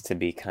meets to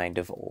be kind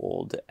of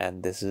old,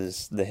 and this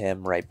is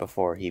him right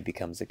before he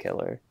becomes a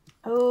killer.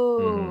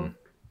 Oh.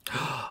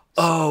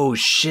 Oh,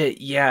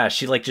 shit, yeah.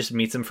 She like just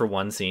meets him for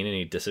one scene, and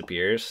he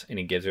disappears, and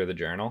he gives her the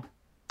journal.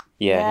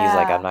 Yeah. He's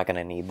like, I'm not going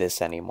to need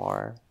this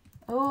anymore.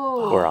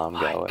 Oh, where I'm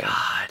my going.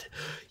 God.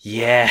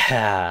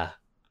 Yeah.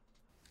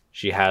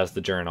 She has the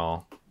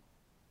journal.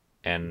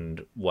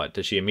 And what?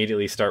 Does she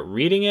immediately start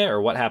reading it, or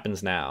what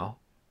happens now?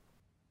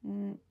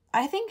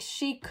 I think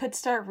she could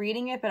start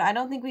reading it, but I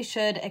don't think we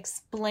should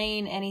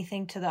explain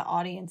anything to the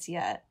audience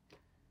yet.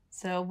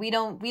 So we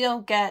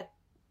don't get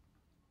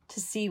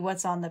to see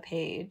what's on the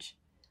page.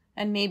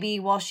 And maybe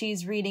while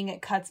she's reading,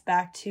 it cuts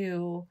back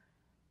to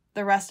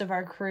the rest of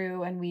our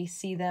crew and we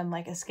see them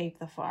like escape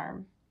the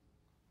farm.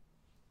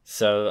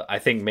 So I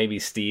think maybe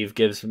Steve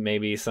gives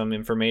maybe some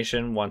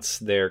information once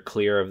they're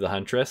clear of the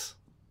Huntress.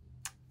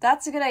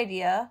 That's a good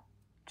idea.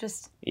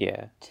 Just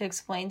to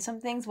explain some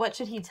things. What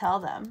should he tell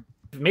them?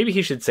 Maybe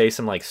he should say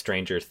some like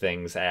Stranger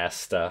Things ass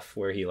stuff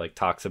where he like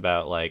talks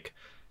about like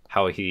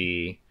how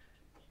he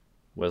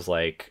was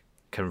like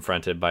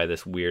confronted by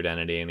this weird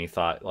entity and he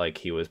thought like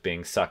he was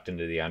being sucked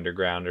into the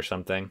underground or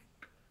something.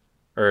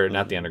 Or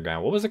not the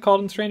underground. What was it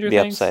called in Stranger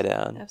Things? The Upside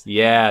Down.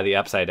 Yeah, the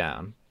Upside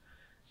Down.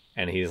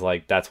 And he's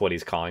like, that's what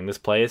he's calling this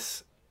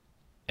place.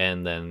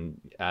 And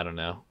then, I don't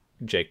know,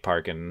 Jake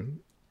Park and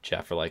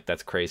Jeff are like,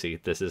 that's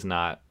crazy. This is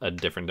not a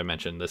different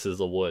dimension. This is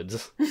the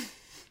woods.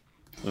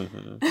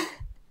 Mm-hmm.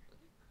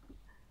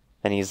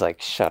 And he's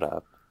like, shut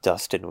up.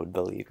 Dustin would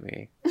believe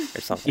me. Or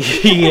something.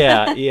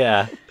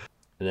 Yeah.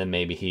 And then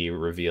maybe he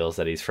reveals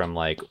that he's from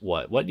like,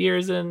 what year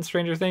is in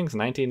Stranger Things?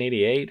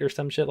 1988 or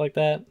some shit like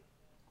that?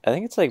 I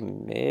think it's like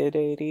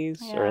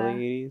mid-80s,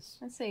 early 80s.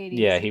 Let's say 80s.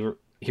 Yeah,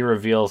 he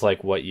reveals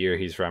like what year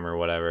he's from or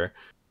whatever.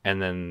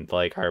 And then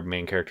like our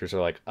main characters are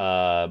like,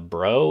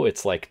 bro,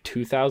 it's like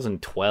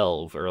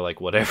 2012 or like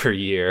whatever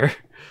year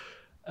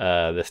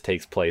this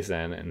takes place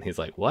in. And he's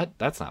like, what?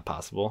 That's not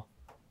possible.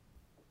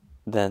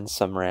 Then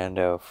some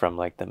rando from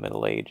like the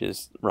Middle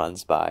Ages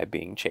runs by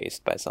being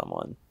chased by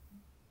someone.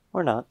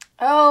 Or not.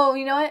 Oh,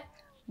 you know what?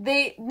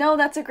 No,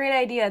 that's a great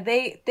idea.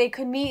 They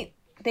could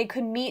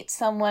meet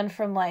someone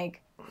from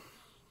like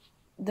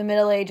the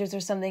Middle Ages or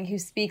something who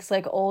speaks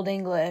like Old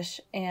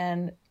English,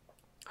 and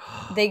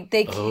they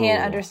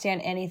can't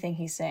understand anything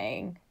he's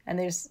saying, and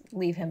they just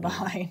leave him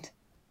behind.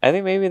 I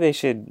think maybe they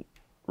should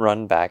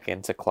run back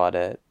into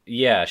Claudette.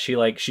 Yeah, she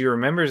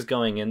remembers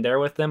going in there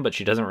with them, but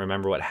she doesn't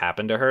remember what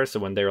happened to her.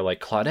 So when they were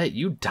like, Claudette,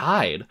 you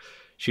died,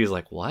 she's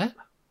like, what?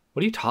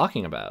 What are you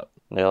talking about?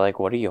 And they're like,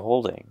 what are you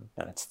holding?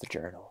 And it's the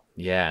journal.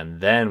 Yeah,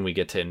 and then we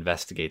get to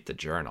investigate the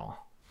journal.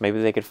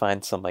 Maybe they could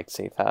find some like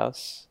safe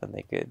house and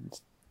they could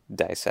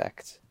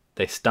dissect.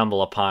 They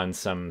stumble upon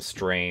some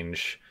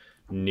strange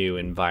new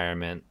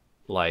environment,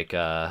 like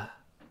the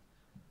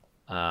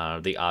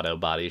auto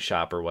body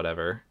shop or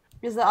whatever.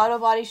 Is the auto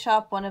body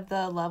shop one of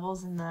the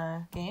levels in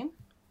the game?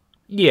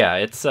 Yeah,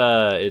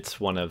 it's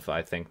one of,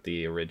 I think,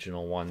 the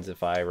original ones,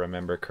 if I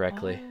remember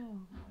correctly. Oh.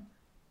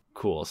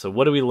 Cool. So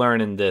what do we learn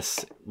in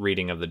this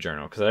reading of the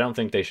journal? Because I don't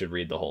think they should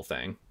read the whole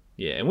thing.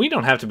 Yeah, and we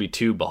don't have to be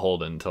too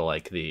beholden to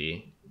like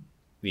the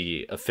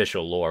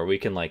official lore. We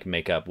can like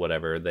make up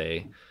whatever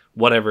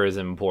is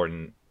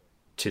important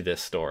to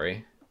this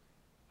story.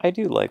 I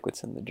do like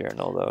what's in the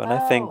journal though, and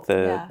I think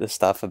the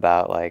stuff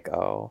about like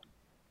summer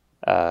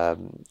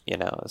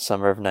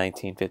of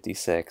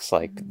 1956,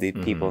 like the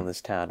people in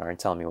this town aren't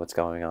telling me what's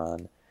going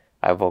on.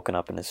 I've woken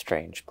up in a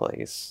strange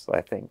place.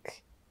 I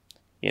think,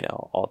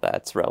 all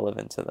that's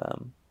relevant to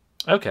them.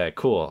 Okay,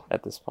 cool.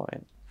 At this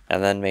point.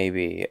 And then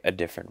maybe a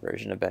different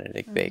version of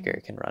Benedict Baker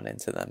can run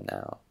into them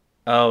now.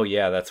 Oh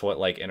yeah, that's what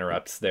like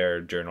interrupts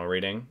their journal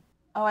reading.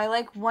 Oh, I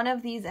like one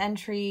of these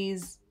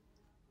entries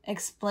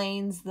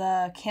explains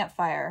the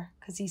campfire,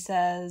 because he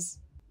says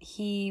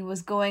he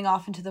was going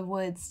off into the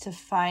woods to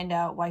find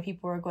out why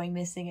people were going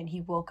missing, and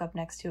he woke up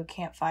next to a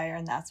campfire,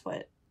 and that's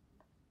what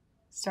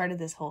started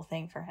this whole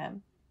thing for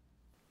him.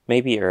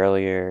 Maybe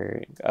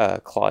earlier,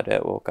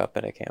 Claudette woke up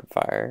in a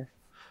campfire.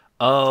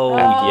 Oh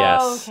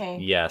yes. Okay.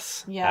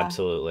 Yes, yeah.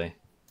 Absolutely.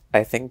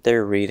 I think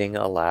they're reading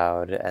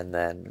aloud, and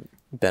then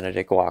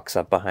Benedict walks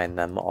up behind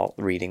them, all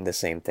reading the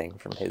same thing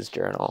from his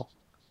journal.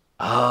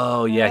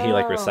 Oh yeah, he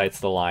like recites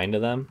the line to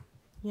them.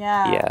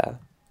 Yeah.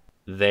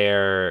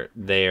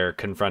 They're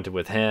confronted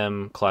with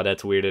him.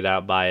 Claudette's weirded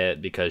out by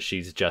it because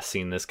she's just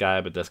seen this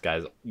guy, but this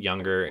guy's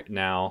younger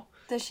now.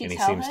 Does she and he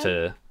tell seems him?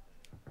 to.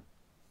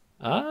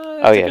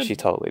 She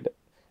totally did.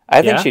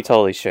 I think she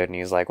totally should. And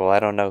he's like, well, I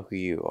don't know who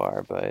you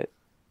are, but.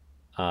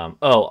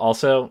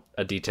 Also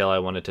a detail I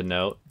wanted to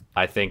note.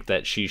 I think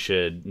that she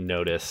should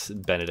notice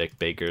Benedict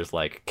Baker's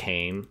like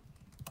cane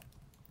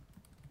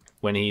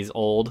when he's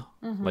old.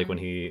 Mm-hmm. Like when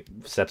he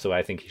steps away,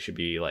 I think he should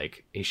be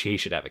like he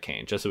should have a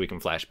cane, just so we can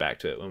flash back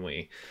to it when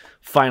we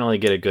finally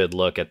get a good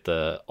look at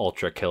the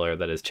ultra killer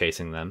that is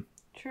chasing them.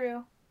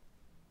 True.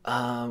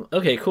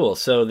 Okay, cool.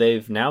 So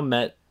they've now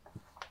met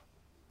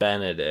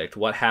Benedict.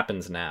 What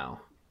happens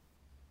now?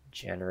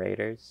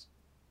 Generators.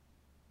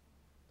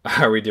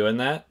 Are we doing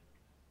that?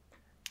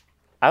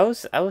 I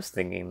was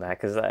thinking that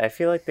because I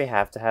feel like they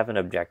have to have an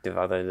objective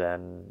other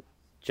than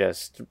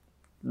just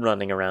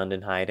running around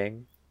and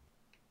hiding.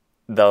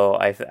 Though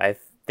I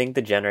think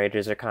the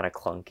generators are kind of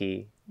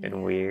clunky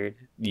and weird.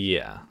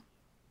 Yeah.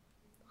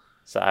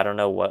 So I don't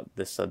know what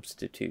the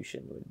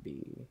substitution would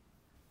be.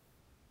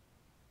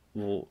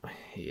 Well,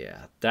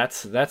 yeah,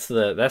 that's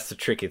the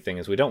tricky thing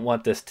is we don't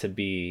want this to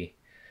be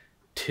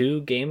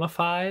too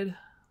gamified.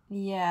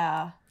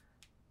 Yeah.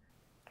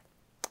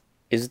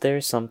 Is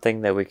there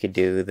something that we could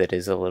do that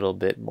is a little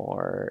bit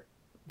more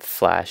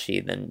flashy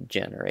than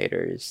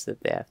generators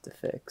that they have to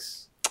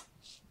fix?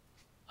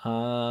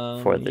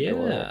 For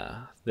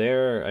the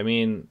door. I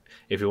mean,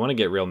 if you want to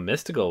get real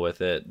mystical with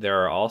it,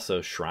 there are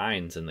also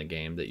shrines in the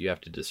game that you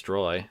have to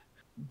destroy.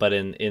 But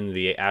in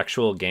the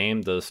actual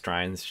game, those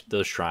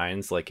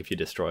shrines, like if you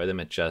destroy them,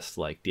 it just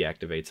like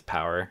deactivates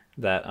power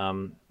that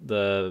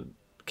the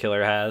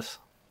killer has.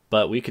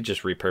 But we could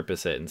just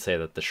repurpose it and say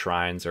that the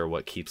shrines are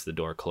what keeps the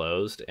door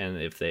closed, and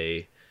if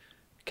they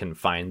can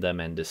find them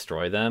and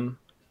destroy them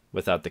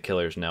without the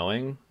killers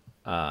knowing,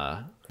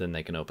 then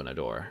they can open a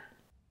door.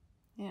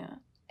 Yeah.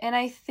 And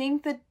I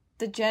think that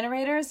the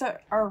generators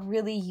are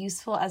really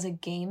useful as a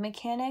game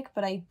mechanic,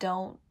 but I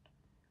don't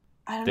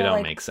know. They don't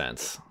like, make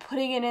sense.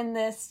 Putting it in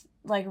this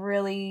like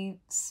really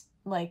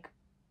like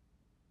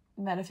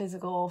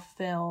metaphysical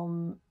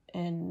film,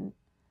 and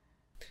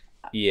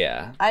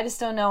yeah, I just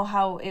don't know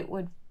how it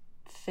would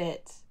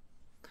fit.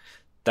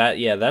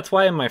 That's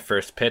why in my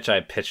first pitch I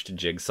pitched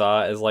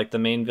Jigsaw as like the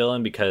main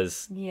villain,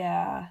 because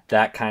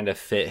that kind of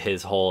fit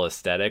his whole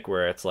aesthetic,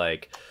 where it's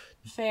like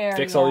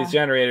fix all these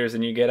generators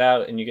and you get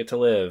out and you get to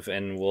live,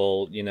 and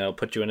we'll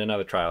put you in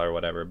another trial or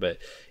whatever. But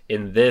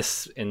in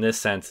this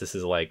sense, this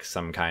is like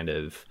some kind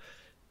of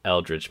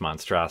eldritch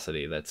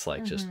monstrosity that's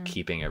like just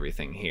keeping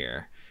everything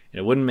here, and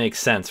it wouldn't make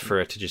sense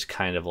for it to just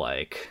kind of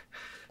like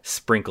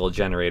sprinkle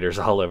generators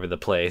all over the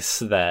place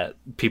that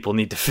people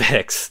need to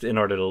fix in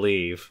order to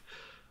leave.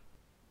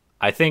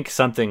 I think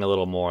something a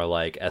little more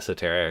like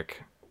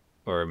esoteric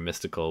or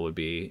mystical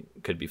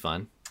could be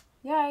fun.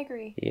 Yeah, I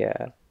agree.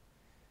 Yeah.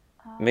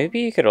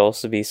 Maybe it could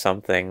also be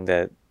something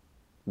that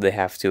they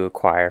have to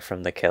acquire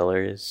from the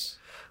killers.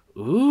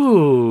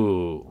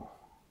 Ooh.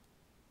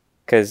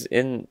 Because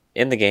in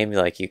the game,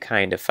 like, you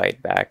kind of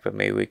fight back, but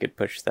maybe we could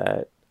push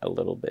that a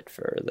little bit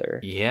further.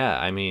 Yeah,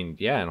 I mean,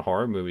 in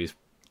horror movies,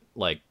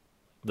 like,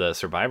 the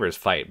survivors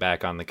fight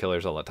back on the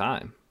killers all the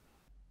time.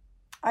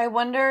 I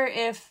wonder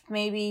if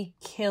maybe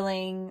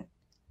killing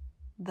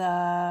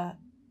the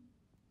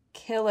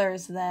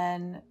killers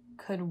then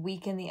could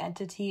weaken the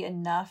entity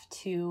enough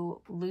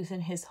to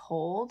loosen his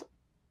hold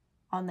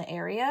on the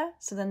area,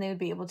 so then they would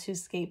be able to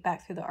escape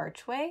back through the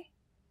archway.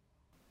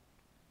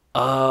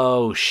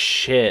 Oh,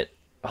 shit.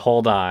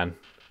 Hold on.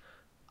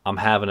 I'm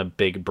having a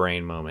big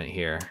brain moment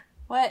here.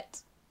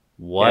 What?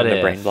 What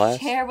if? Brain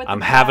blast?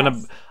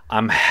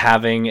 I'm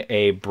having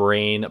a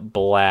brain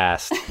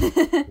blast.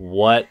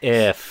 What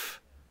if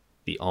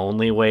the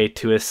only way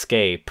to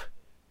escape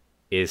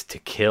is to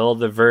kill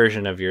the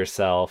version of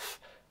yourself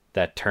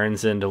that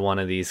turns into one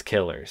of these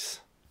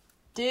killers?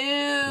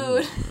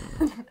 Dude.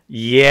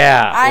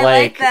 Yeah. I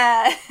like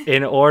that.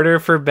 In order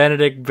for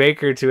Benedict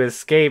Baker to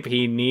escape,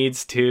 he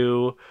needs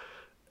to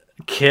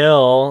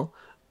kill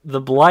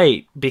the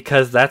Blight,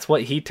 because that's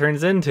what he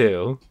turns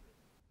into.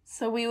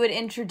 So we would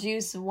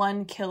introduce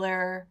one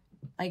killer,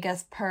 I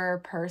guess, per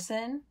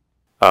person?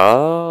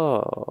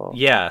 Oh.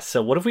 Yeah,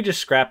 so what if we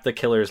just scrap the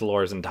killer's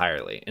lores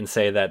entirely and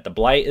say that the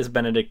Blight is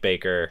Benedict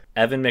Baker,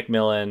 Evan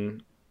McMillan,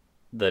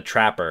 the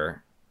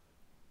Trapper.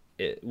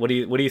 What do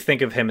you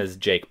think of him as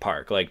Jake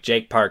Park? Like,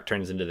 Jake Park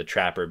turns into the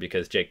Trapper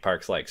because Jake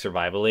Park's like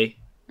survival-y.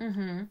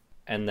 Mm-hmm.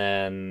 And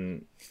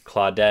then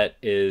Claudette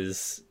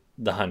is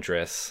the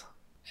Huntress,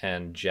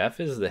 and Jeff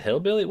is the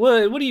Hillbilly.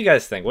 What do you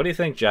guys think? What do you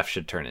think Jeff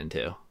should turn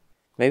into?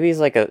 Maybe he's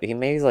like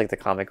the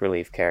comic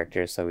relief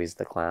character, so he's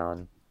the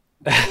clown.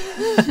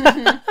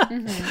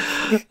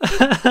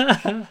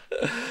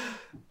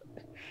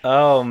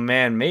 Oh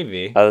man,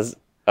 maybe. This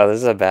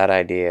is a bad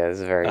idea. This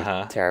is a very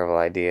terrible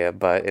idea.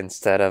 But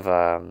instead of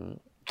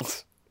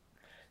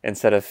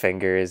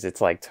fingers, it's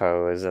like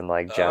toes, and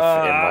like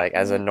Jeff,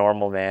 as a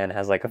normal man,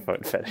 has like a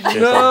foot fetish.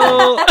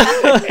 No.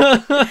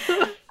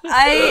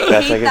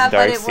 That's like his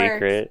dark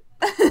secret.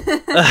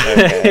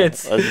 Okay,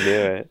 let's do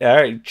it. All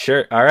right,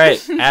 sure. All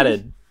right,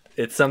 added.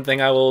 It's something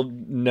I will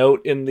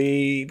note in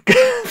the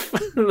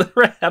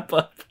wrap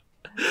up.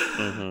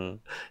 Mm-hmm.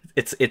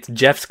 It's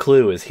Jeff's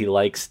clue is he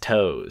likes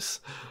toes.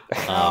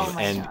 Oh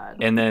my God.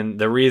 And then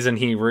the reason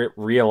he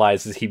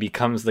realizes he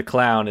becomes the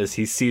clown is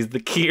he sees the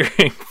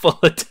keyring full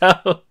of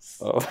toes.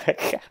 Oh my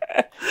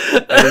God.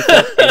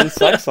 And he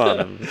sucks on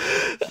him.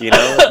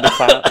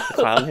 The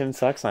clown him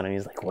sucks on him.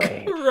 He's like,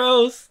 wait.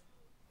 Gross.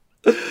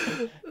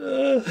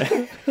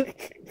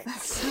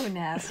 That's so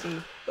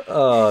nasty.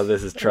 Oh,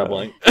 this is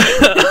troubling.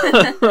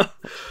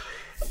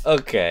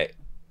 Okay.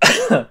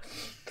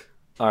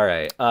 All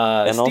right.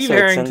 And Steve also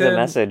Harrington. It sends a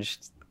message.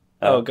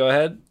 Oh, go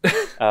ahead.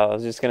 I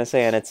was just gonna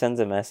say, and it sends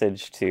a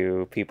message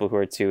to people who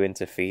are too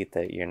into feet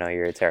that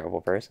you're a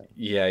terrible person.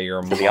 Yeah, you're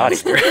a the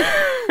audience.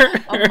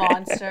 A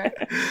monster.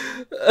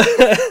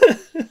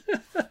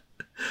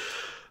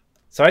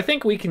 So I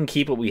think we can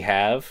keep what we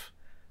have.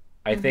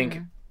 I think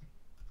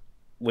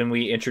when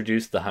we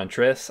introduce the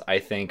Huntress, I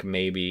think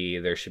maybe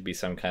there should be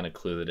some kind of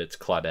clue that it's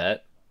Claudette.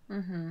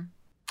 Mm-hmm.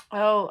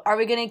 Oh, are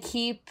we gonna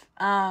keep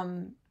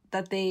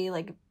that they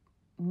like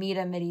meet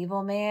a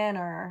medieval man,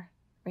 or are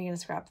we gonna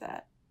scrap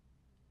that?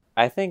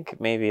 I think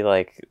maybe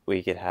like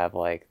we could have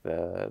like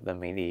the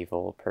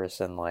medieval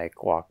person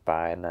like walk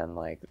by, and then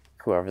like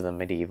whoever the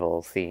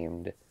medieval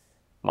themed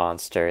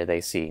monster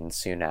they seen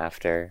soon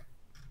after,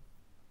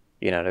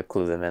 to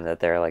clue them in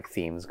that there are like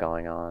themes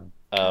going on.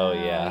 Oh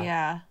yeah.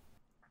 Yeah.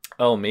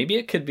 Oh, maybe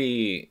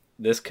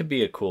this could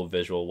be a cool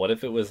visual. What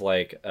if it was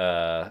like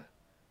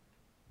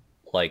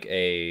like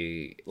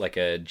a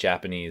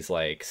Japanese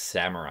like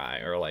samurai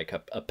or like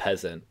a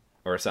peasant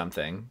or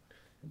something.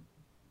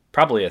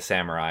 Probably a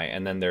samurai,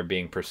 and then they're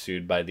being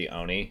pursued by the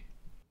Oni.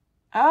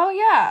 Oh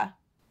yeah.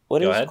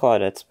 What is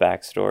Claudette's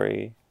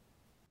backstory?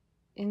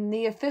 In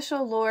the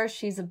official lore,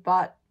 she's a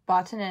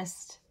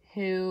botanist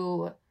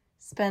who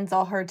spends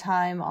all her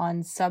time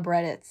on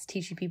subreddits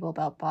teaching people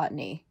about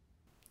botany.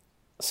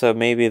 So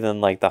maybe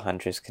then like the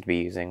huntress could be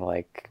using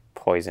like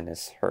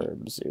poisonous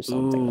herbs or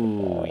something.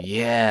 Ooh, like that.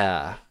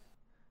 Yeah.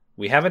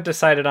 We haven't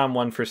decided on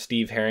one for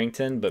Steve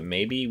Harrington, but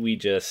maybe we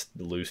just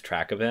lose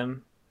track of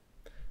him.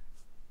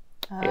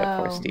 Oh. Yeah,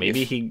 poor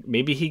Steve.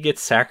 Maybe he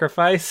gets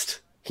sacrificed.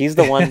 He's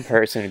the one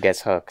person who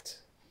gets hooked.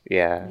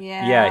 Yeah.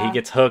 Yeah, he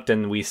gets hooked,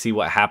 and we see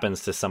what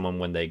happens to someone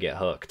when they get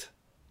hooked.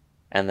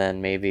 And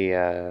then maybe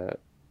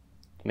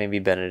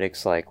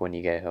Benedict's like, when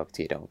you get hooked,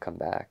 you don't come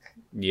back.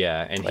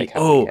 Yeah, and like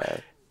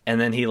and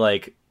then he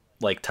like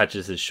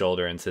touches his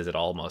shoulder and says, "It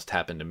almost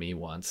happened to me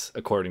once,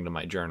 according to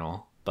my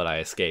journal, but I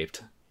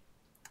escaped."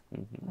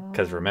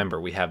 Because remember,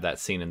 we have that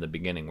scene in the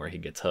beginning where he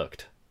gets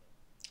hooked.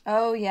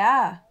 Oh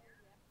yeah.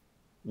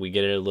 We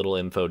get a little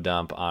info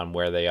dump on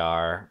where they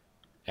are,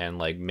 and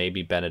like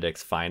maybe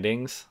Benedict's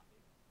findings.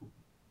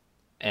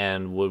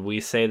 And would we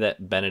say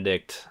that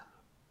Benedict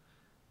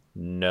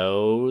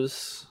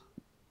knows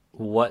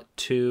what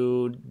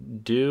to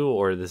do,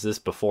 or is this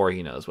before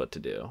he knows what to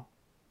do?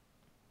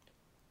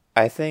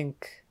 I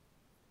think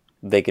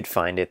they could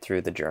find it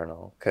through the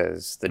journal,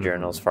 because the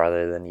journal's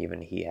farther than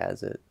even he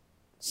has it.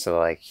 So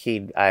like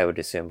I would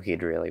assume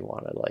he'd really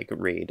want to like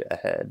read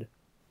ahead.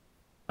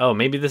 Oh,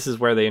 maybe this is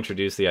where they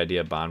introduce the idea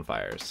of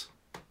bonfires.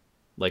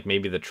 Like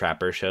maybe the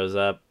trapper shows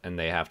up and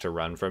they have to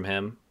run from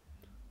him.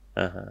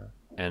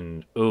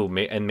 And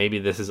maybe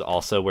this is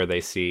also where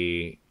they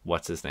see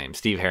what's his name,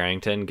 Steve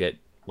Harrington, get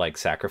like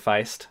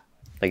sacrificed.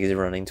 Like he's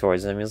running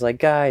towards them. He's like,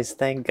 "Guys,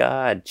 thank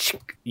God!"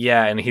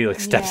 Yeah, and he like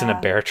steps in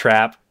a bear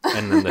trap,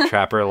 and then the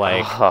trapper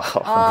like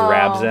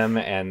grabs him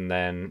and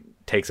then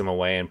takes him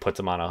away and puts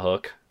him on a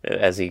hook.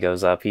 As he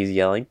goes up, he's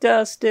yelling,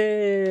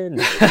 "Dustin!"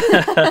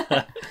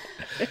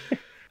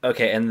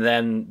 Okay, and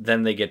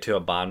then they get to a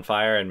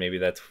bonfire, and maybe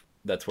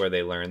that's where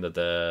they learn that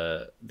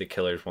the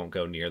killers won't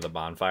go near the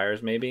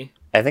bonfires. Maybe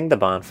I think the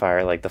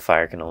bonfire, like the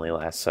fire, can only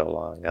last so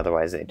long.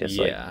 Otherwise, they just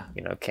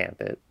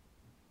camp it.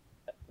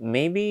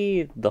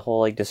 Maybe the whole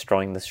like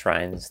destroying the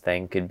shrines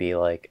thing could be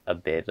like a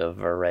bit of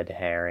a red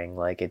herring.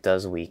 Like it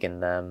does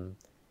weaken them,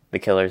 the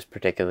killers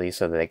particularly,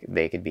 so that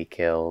they could be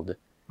killed.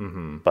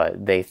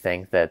 But they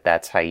think that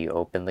that's how you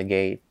open the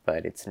gate,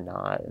 but it's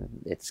not.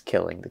 It's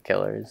killing the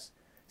killers.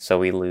 So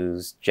we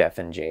lose Jeff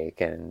and Jake,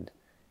 and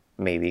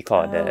maybe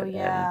Claudette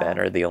and Ben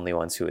are the only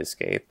ones who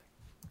escape.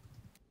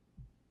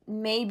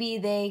 Maybe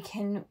they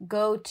can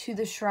go to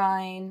a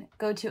shrine,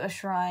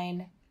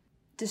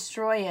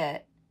 destroy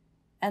it,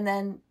 and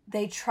then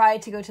they try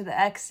to go to the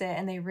exit,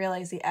 and they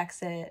realize the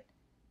exit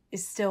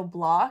is still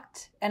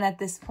blocked. And at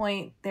this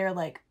point, they're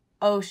like,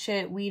 "Oh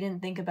shit, we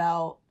didn't think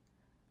about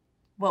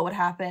what would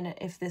happen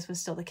if this was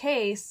still the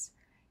case."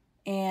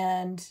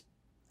 And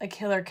a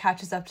killer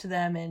catches up to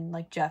them, and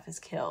like Jeff is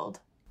killed.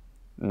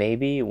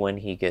 Maybe when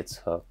he gets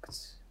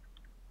hooked,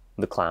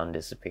 the clown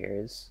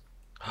disappears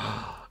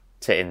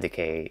to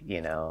indicate,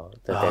 that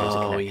there's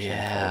a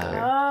connection.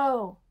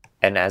 Oh.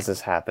 And as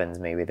this happens,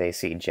 maybe they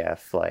see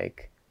Jeff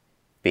like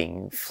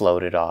being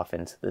floated off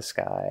into the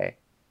sky,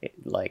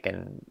 like,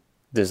 and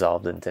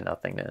dissolved into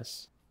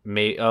nothingness.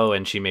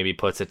 And she maybe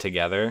puts it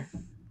together.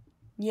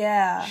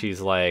 Yeah. She's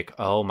like,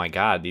 "Oh my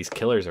God, these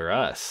killers are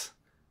us."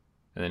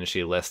 And then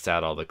she lists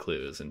out all the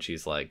clues, and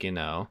she's like,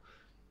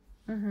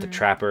 the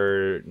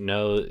trapper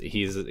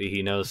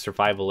he knows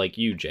survival like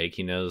you, Jake.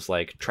 He knows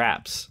like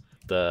traps.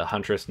 The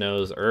huntress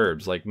knows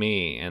herbs like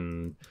me,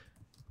 and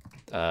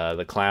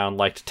the clown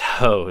liked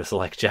toes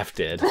like Jeff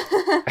did.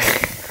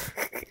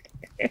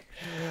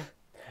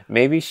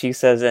 Maybe she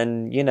says,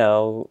 and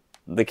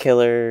the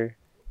killer,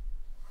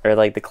 or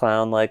like the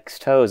clown likes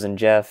toes, and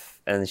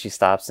Jeff, and then she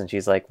stops and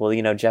she's like, "Well,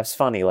 Jeff's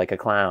funny like a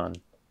clown."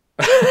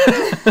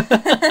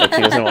 Like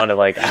she doesn't want to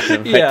like act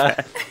him like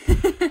that.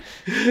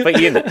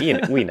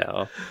 But we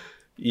know.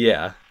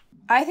 Yeah.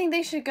 I think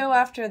they should go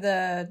after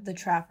the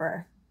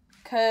trapper.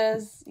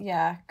 Cause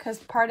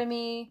part of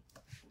me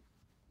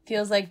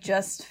feels like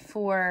just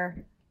for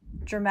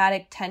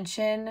dramatic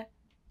tension,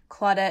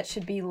 Claudette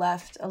should be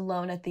left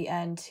alone at the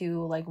end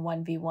to like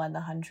 1v1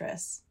 the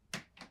huntress.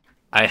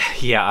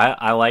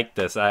 I like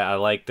this. I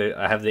like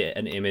I have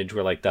an image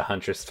where like the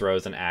huntress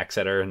throws an axe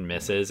at her and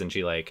misses, and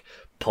she like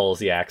pulls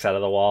the axe out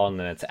of the wall, and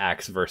then it's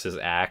axe versus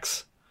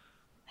axe.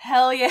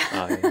 Hell yeah.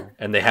 Oh, yeah.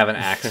 And they have an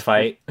axe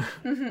fight.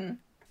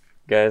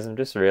 Guys, I'm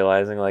just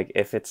realizing like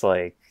if it's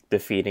like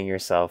defeating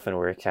yourself and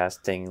we're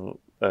casting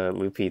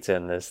Lupita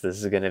in this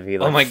is gonna be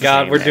like, oh my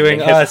God, we're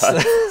doing us.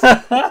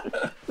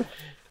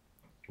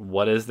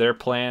 What is their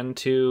plan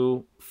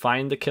to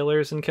find the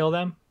killers and kill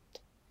them?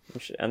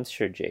 I'm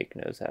sure Jake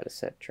knows how to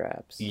set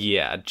traps.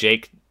 Yeah,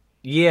 Jake.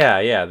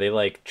 Yeah. They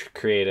like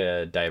create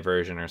a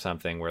diversion or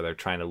something where they're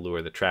trying to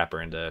lure the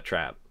trapper into a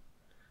trap,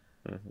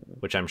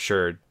 which I'm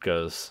sure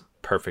goes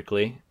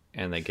perfectly,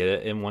 and they get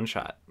it in one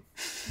shot.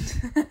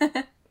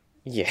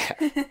 Yeah.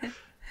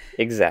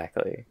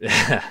 Exactly.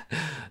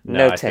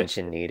 No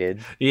tension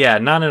needed. Yeah,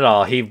 none at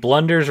all. He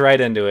blunders right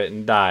into it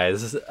and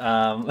dies.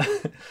 No,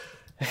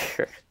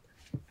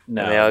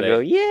 and they all go,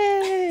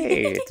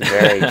 yay! It's a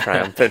very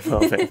triumphant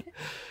moment.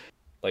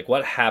 Like,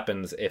 what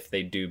happens if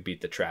they do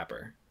beat the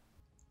Trapper?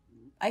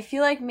 I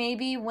feel like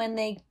maybe when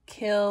they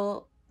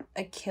kill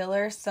a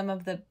killer, some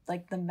of the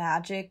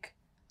magic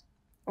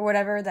or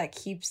whatever that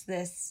keeps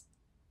this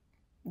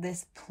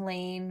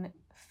plane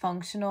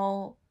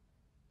functional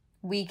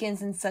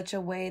weakens in such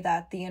a way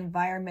that the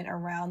environment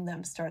around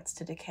them starts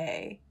to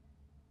decay.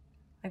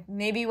 Like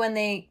maybe when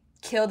they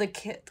kill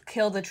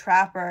the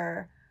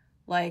Trapper,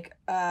 like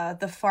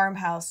the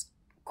farmhouse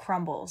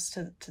crumbles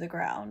to the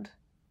ground.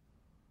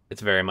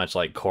 It's very much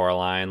like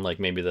Coraline, like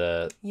maybe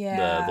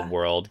the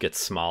world gets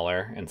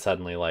smaller and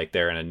suddenly like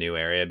they're in a new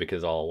area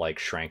because all like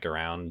shrank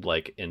around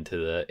like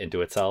into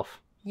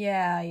itself.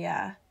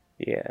 Yeah.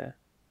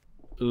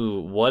 Ooh,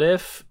 what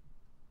if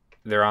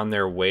they're on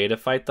their way to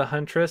fight the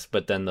Huntress,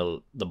 but then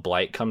the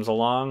Blight comes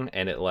along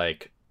and it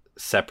like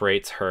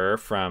separates her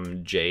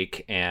from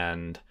Jake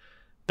and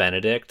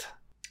Benedict?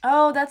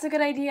 Oh, that's a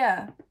good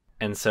idea.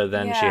 And so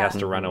then she has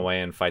to run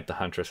away and fight the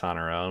Huntress on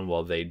her own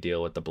while they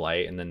deal with the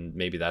Blight. And then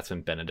maybe that's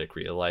when Benedict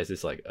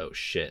realizes, like, oh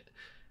shit,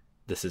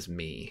 this is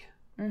me.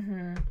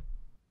 Mm-hmm.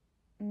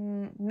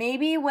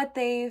 Maybe what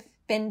they've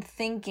been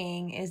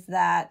thinking is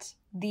that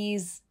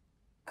these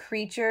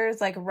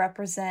creatures, like,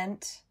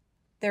 represent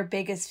their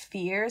biggest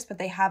fears, but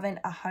they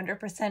haven't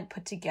 100%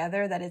 put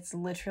together that it's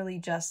literally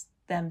just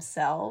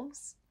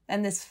themselves.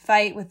 And this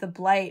fight with the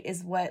Blight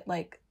is what,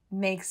 like,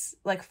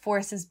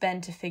 forces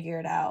Ben to figure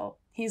it out.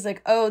 He's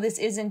like, oh, this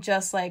isn't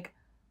just like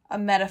a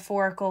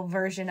metaphorical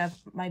version of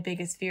my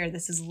biggest fear.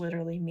 This is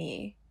literally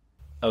me.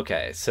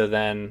 Okay, so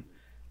then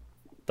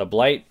the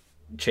Blight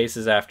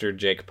chases after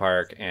Jake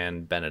Park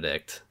and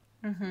Benedict.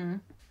 Mm-hmm.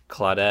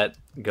 Claudette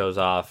goes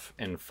off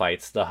and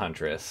fights the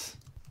Huntress.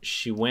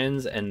 She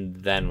wins, and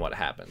then what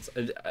happens?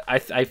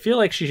 I feel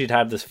like she should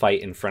have this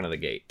fight in front of the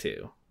gate,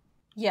 too.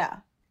 Yeah.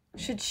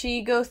 Should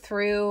she go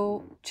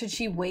through? Should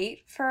she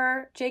wait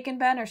for Jake and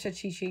Ben, or should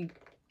she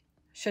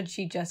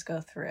just go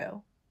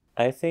through?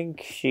 I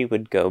think she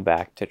would go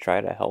back to try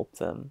to help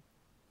them.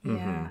 Yeah.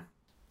 Mm-hmm.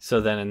 So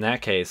then in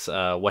that case,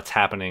 what's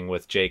happening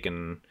with Jake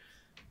and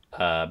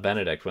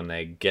Benedict when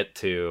they get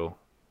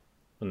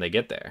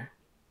there?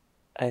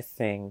 I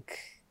think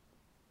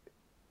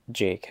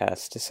Jake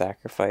has to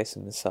sacrifice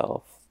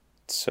himself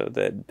so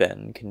that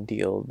Ben can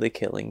deal the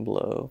killing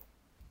blow.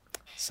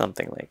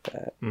 Something like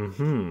that.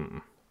 Mm-hmm.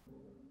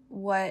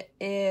 What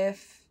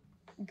if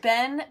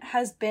Ben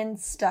has been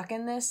stuck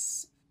in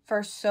this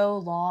for so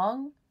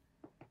long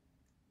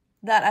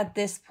that at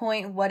this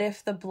point, what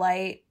if the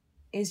Blight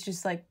is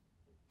just like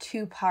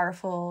too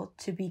powerful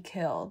to be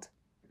killed?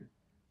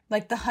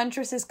 Like the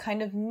Huntress is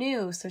kind of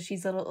new, so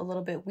she's a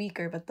little bit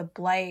weaker, but the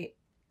Blight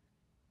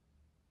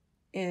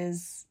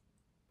is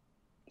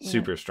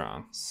super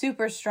strong,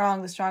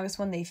 the strongest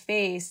one they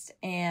faced.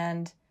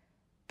 And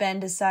Ben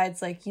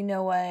decides, like, you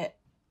know what?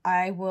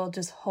 I will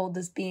just hold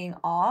this being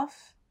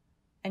off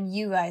and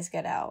you guys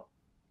get out.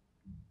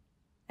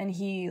 And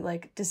he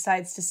like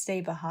decides to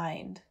stay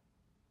behind.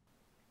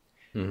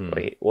 Mm-hmm.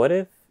 Wait, what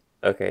if...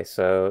 Okay,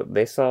 so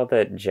they saw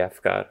that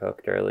Jeff got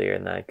hooked earlier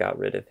and that got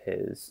rid of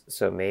his.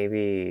 So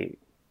maybe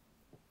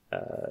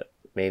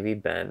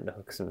Ben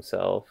hooks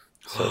himself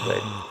so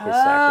that his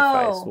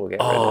sacrifice will get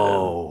rid of him.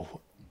 Oh,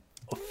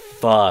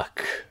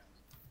 fuck.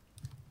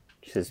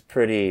 Which is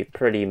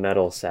pretty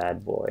metal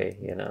sad boy,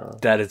 you know?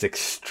 That is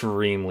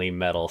extremely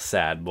metal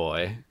sad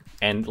boy.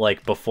 And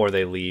like before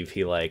they leave,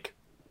 he like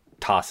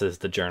tosses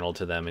the journal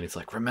to them and he's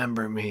like,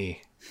 remember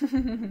me.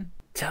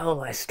 Tell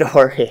my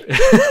story.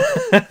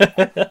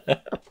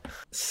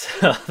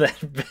 So then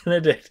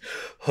Benedict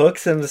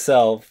hooks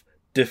himself,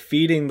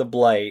 defeating the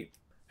Blight,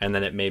 and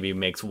then it maybe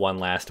makes one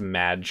last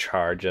mad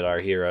charge at our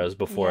heroes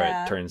before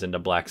it turns into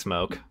black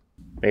smoke.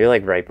 Maybe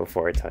like right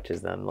before it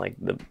touches them, like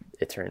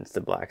it turns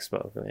to black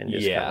smoke and then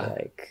just kind of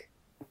like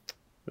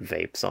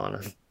vapes on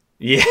them.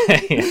 Yeah.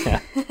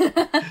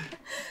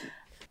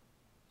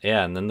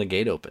 Yeah, and then the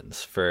gate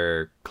opens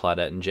for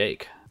Claudette and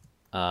Jake.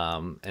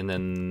 And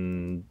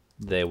then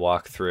they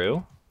walk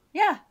through.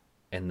 Yeah.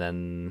 And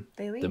then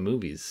they leave. The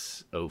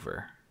movie's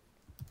over.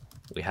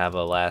 We have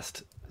a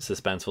last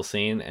suspenseful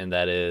scene, and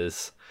that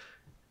is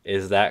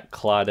that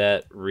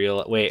Claudette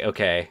real... Wait,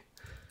 okay.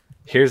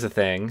 Here's the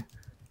thing.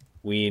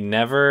 We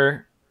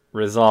never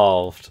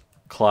resolved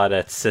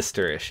Claudette's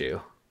sister issue.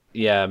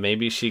 Yeah,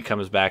 maybe she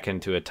comes back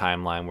into a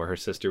timeline where her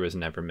sister was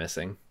never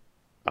missing.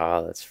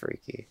 Oh, that's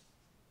freaky.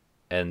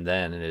 And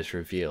then it is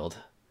revealed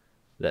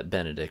that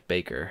Benedict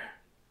Baker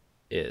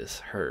is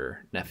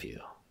her nephew.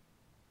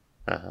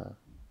 Uh-huh.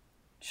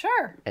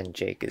 Sure. And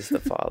Jake is the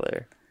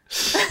father.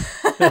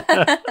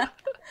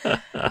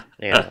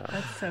 Yeah.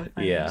 That's so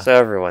funny. Yeah. So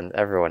everyone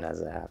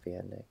has a happy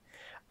ending.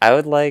 I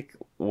would like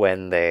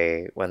when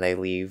they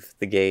leave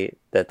the gate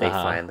that they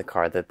find the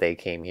car that they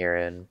came here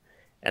in,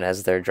 And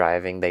as they're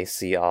driving, they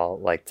see all,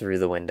 like, through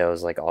the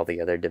windows, like, all the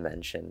other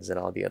dimensions and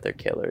all the other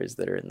killers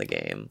that are in the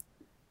game.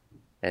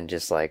 And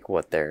just, like,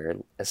 what they're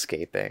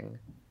escaping.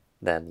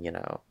 Then, you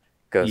know,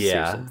 goes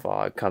through some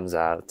fog, comes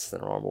out to the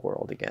normal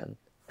world again.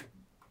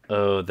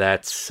 Oh,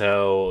 that's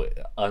so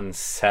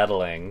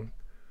unsettling.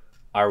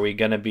 Are we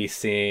going to be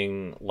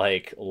seeing,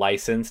 like,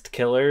 licensed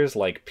killers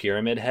like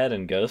Pyramid Head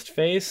and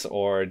Ghostface,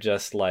 or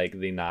just, like,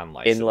 the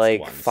non-licensed in,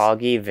 like, ones?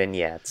 foggy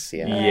vignettes,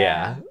 yeah.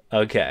 Yeah,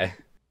 okay.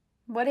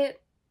 Would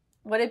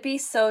it be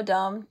so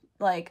dumb,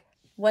 like,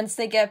 once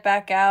they get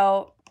back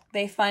out,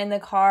 they find the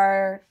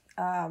car,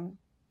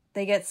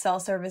 they get cell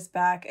service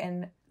back,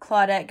 and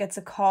Claudette gets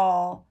a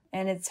call,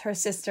 and it's her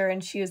sister,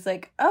 and she was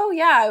like, "Oh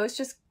yeah, I was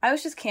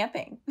just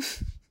camping."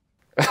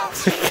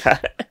 Oh my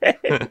God.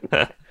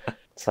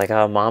 It's like,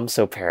 oh, mom's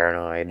so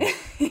paranoid.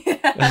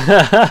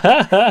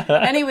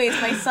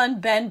 Anyways, my son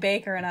Ben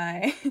Baker and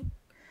I.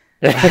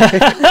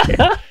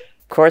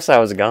 Of course I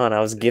was gone. I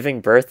was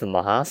giving birth in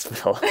the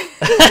hospital.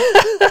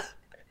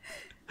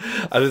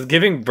 I was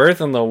giving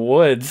birth in the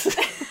woods.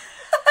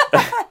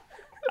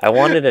 I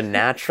wanted a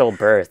natural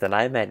birth, and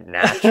I meant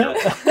natural.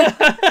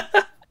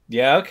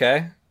 Yeah,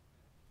 okay.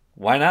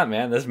 Why not,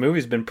 man? This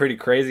movie's been pretty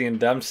crazy and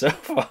dumb so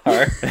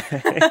far.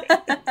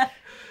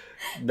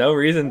 No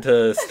reason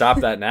to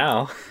stop that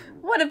now.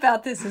 What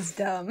about this is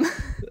dumb?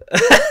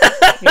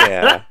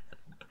 Yeah.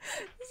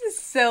 This is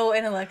so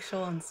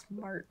intellectual and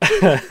smart.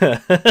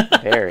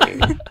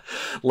 Very.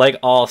 Like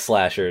all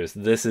slashers,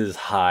 this is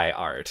high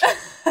art.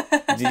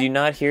 Did you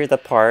not hear the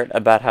part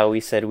about how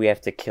we said we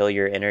have to kill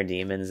your inner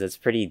demons? It's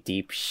pretty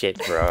deep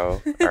shit,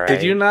 bro. All right?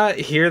 Did you not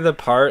hear the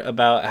part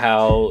about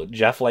how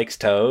Jeff likes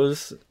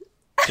toes?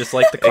 Just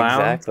like the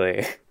clown?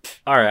 Exactly.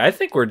 All right, I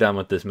think we're done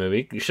with this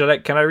movie. Can I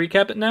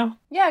recap it now?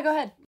 Yeah, go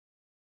ahead.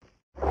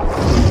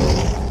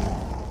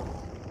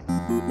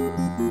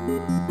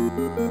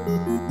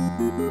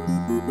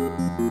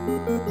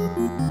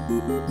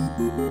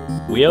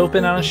 We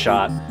open on a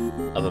shot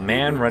of a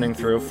man running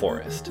through a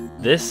forest.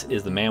 This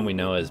is the man we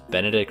know as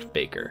Benedict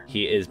Baker.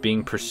 He is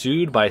being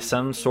pursued by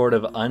some sort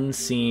of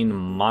unseen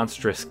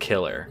monstrous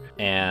killer,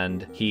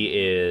 and he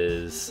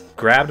is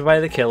grabbed by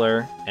the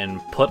killer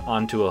and put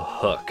onto a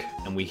hook,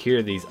 and we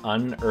hear these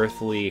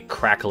unearthly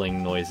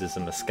crackling noises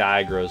and the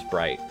sky grows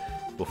bright.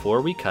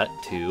 Before we cut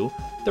to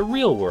the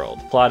real world.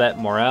 Claudette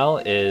Morel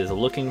is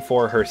looking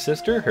for her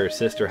sister. Her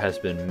sister has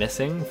been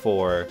missing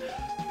for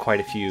quite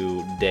a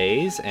few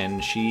days,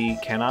 and she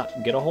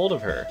cannot get a hold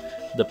of her.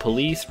 The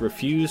police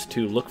refuse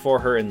to look for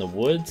her in the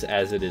woods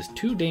as it is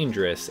too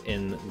dangerous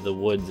in the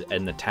woods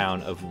in the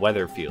town of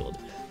Weatherfield.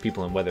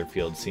 People in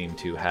Weatherfield seem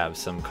to have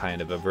some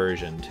kind of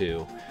aversion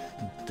to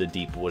the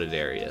deep wooded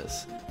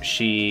areas.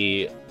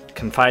 She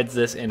confides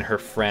this in her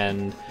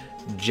friend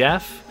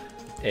Jeff,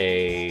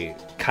 a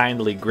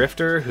kindly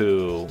grifter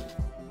who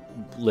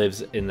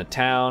lives in the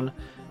town.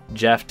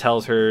 Jeff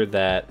tells her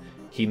that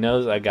he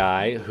knows a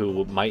guy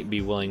who might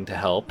be willing to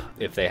help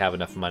if they have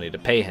enough money to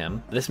pay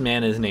him. This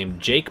man is named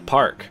Jake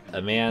Park,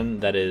 a man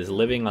that is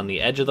living on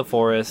the edge of the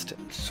forest,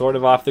 sort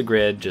of off the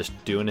grid, just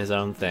doing his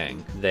own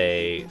thing.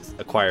 They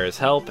acquire his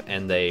help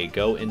and they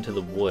go into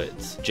the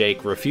woods.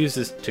 Jake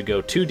refuses to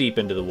go too deep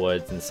into the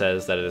woods and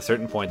says that at a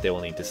certain point they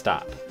will need to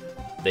stop.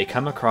 They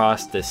come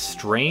across this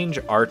strange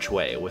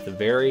archway with a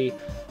very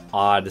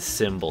odd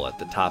symbol at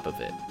the top of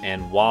it.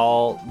 And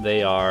while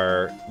they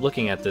are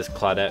looking at this,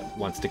 Claudette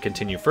wants to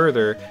continue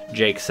further.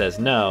 Jake says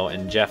no,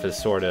 and Jeff is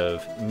sort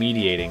of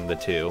mediating the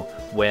two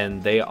when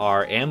they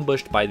are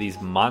ambushed by these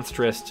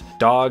monstrous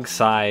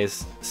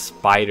dog-sized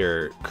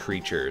spider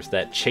creatures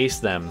that chase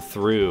them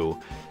through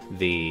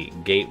the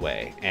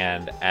gateway.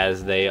 And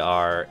as they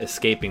are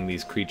escaping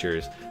these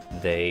creatures,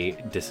 they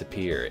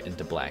disappear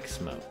into black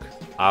smoke.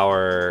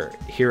 Our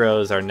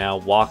heroes are now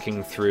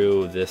walking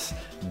through this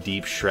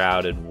deep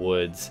shrouded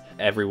woods.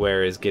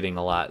 Everywhere is getting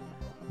a lot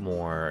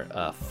more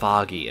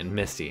foggy and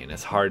misty, and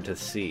it's hard to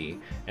see,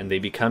 and they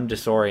become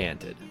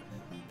disoriented.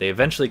 They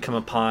eventually come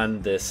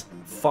upon this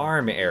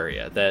farm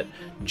area that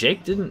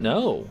Jake didn't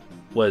know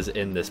was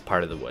in this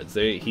part of the woods.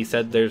 He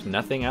said there's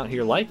nothing out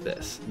here like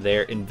this.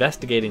 They're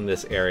investigating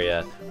this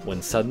area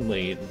when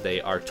suddenly they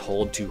are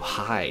told to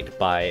hide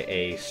by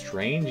a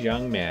strange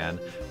young man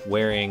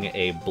wearing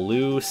a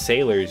blue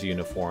sailor's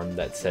uniform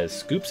that says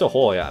Scoops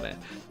Ahoy on it.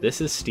 This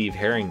is Steve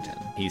Harrington.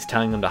 He's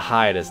telling them to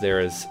hide as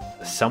there is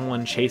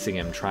someone chasing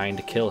him trying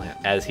to kill him.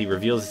 As he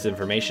reveals this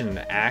information, an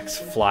axe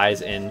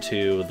flies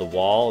into the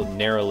wall,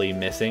 narrowly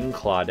missing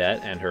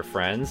Claudette and her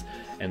friends,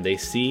 and they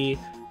see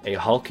a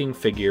hulking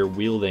figure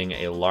wielding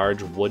a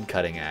large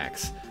wood-cutting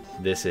axe.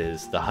 This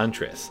is the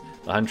Huntress.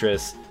 The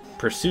Huntress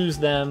pursues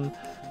them.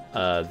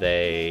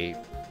 They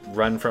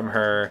run from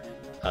her.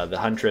 The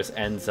Huntress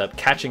ends up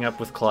catching up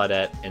with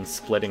Claudette and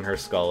splitting her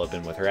skull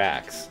open with her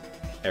axe.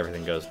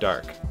 Everything goes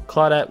dark.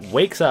 Claudette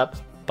wakes up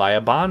by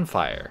a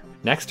bonfire.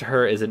 Next to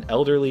her is an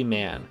elderly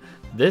man.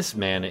 This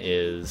man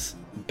is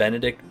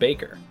Benedict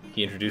Baker.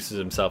 He introduces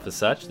himself as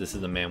such. This is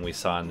the man we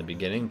saw in the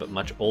beginning, but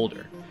much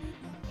older.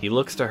 He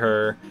looks to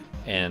her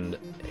and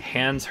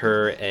hands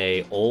her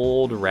a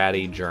old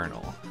ratty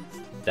journal.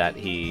 that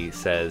he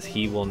says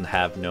he will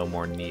have no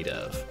more need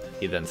of.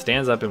 He then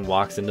stands up and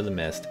walks into the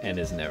mist and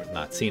is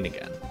not seen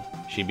again.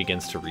 She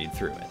begins to read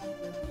through it.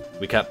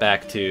 We cut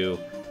back to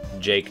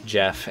Jake,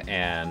 Jeff,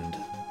 and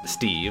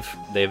Steve.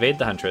 They evade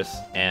the Huntress,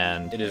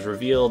 and it is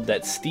revealed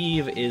that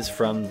Steve is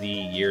from the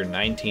year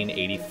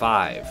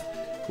 1985,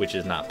 which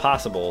is not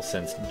possible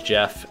since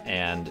Jeff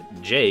and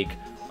Jake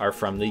are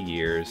from the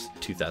years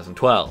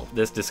 2012.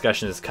 This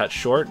discussion is cut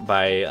short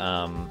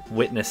by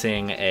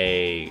witnessing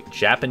a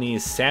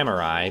Japanese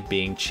samurai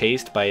being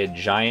chased by a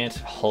giant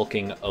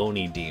hulking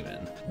Oni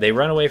demon. They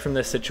run away from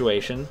this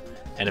situation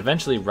and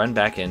eventually run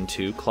back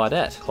into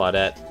Claudette.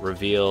 Claudette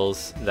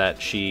reveals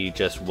that she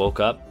just woke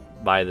up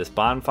by this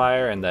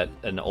bonfire and that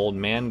an old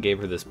man gave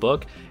her this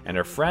book, and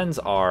her friends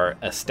are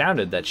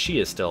astounded that she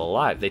is still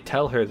alive. They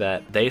tell her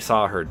that they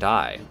saw her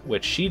die,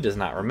 which she does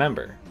not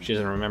remember. She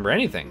doesn't remember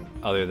anything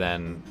other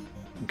than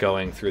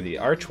going through the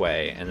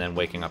archway and then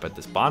waking up at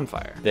this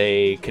bonfire.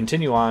 They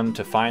continue on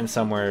to find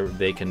somewhere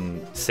they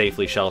can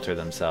safely shelter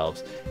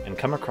themselves and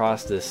come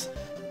across this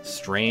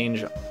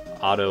strange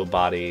auto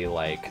body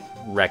like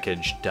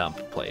wreckage dump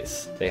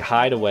place. They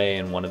hide away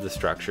in one of the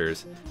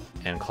structures,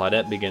 and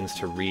Claudette begins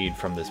to read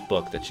from this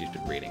book that she's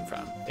been reading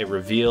from. It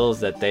reveals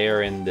that they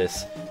are in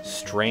this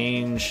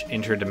strange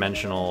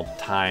interdimensional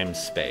time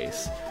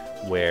space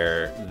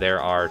where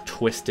there are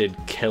twisted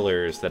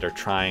killers that are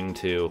trying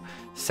to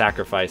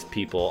sacrifice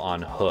people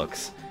on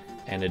hooks,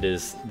 and it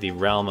is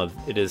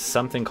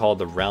something called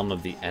the realm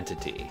of the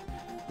entity,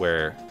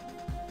 where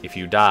if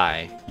you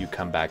die, you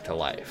come back to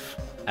life.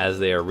 As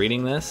they are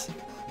reading this,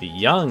 the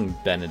young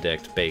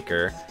Benedict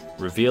Baker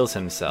reveals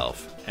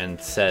himself and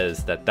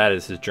says that that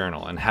is his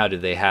journal. And how do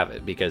they have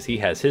it? Because he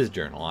has his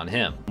journal on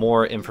him.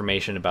 More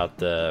information about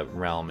the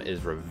realm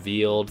is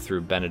revealed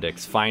through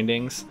Benedict's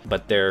findings,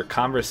 but their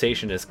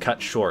conversation is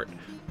cut short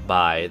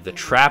by the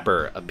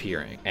Trapper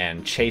appearing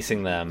and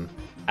chasing them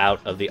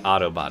out of the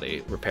auto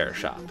body repair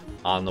shop.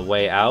 On the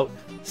way out,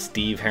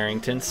 Steve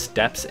Harrington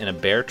steps in a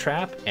bear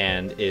trap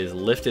and is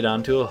lifted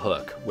onto a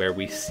hook, where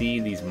we see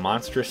these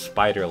monstrous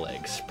spider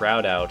legs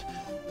sprout out,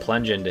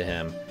 plunge into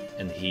him,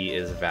 and he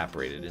is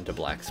evaporated into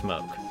black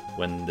smoke.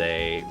 When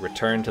they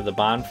return to the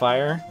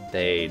bonfire,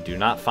 they do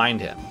not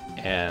find him,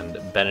 and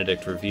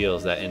Benedict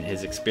reveals that in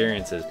his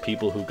experiences,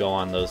 people who go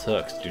on those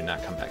hooks do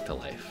not come back to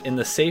life. In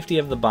the safety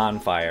of the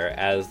bonfire,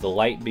 as the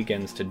light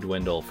begins to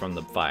dwindle from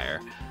the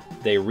fire,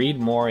 they read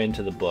more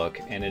into the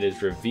book, and it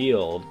is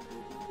revealed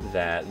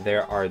that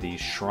there are these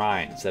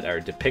shrines that are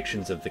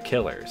depictions of the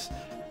killers,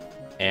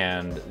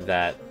 and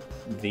that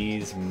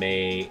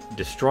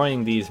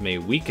destroying these may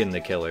weaken the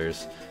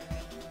killers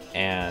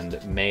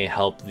and may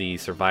help the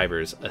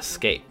survivors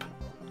escape.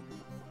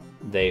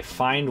 They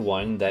find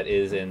one that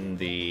is in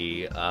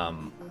the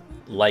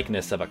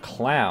likeness of a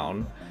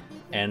clown,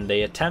 and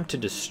they attempt to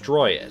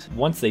destroy it.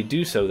 Once they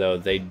do so, though,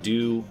 they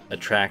do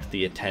attract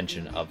the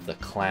attention of the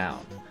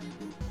clown.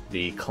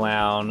 The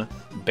clown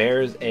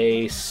bears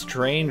a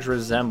strange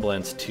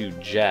resemblance to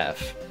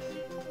Jeff,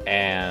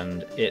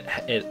 and it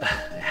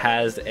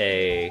has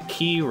a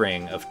key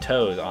ring of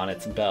toes on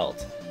its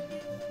belt,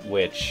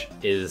 which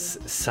is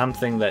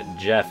something that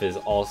Jeff is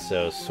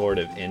also sort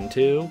of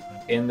into.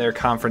 In their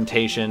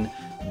confrontation,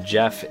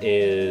 Jeff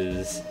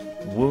is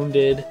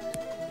wounded,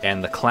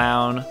 and the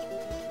clown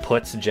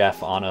puts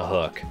Jeff on a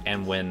hook,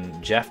 and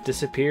when Jeff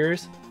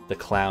disappears, the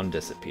clown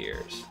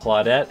disappears.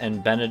 Claudette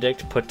and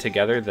Benedict put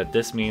together that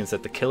this means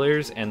that the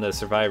killers and the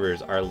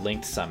survivors are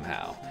linked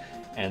somehow,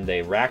 and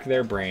they rack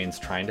their brains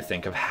trying to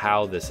think of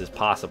how this is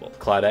possible.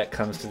 Claudette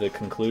comes to the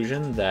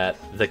conclusion that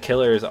the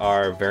killers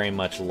are very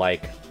much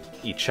like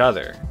each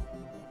other.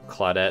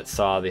 Claudette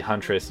saw the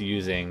Huntress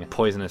using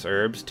poisonous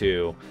herbs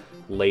to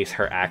lace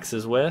her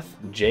axes with.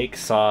 Jake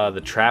saw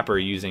the Trapper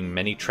using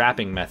many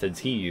trapping methods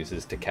he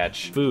uses to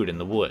catch food in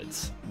the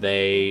woods.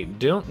 They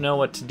don't know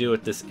what to do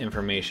with this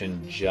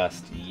information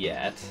just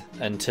yet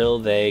until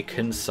they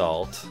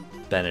consult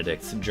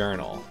Benedict's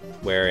journal,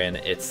 wherein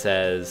it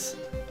says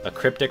a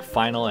cryptic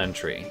final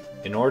entry.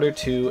 In order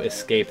to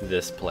escape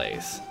this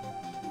place,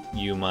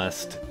 you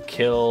must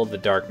kill the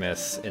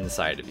darkness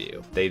inside of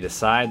you. They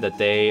decide that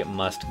they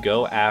must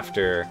go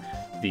after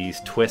these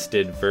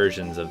twisted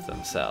versions of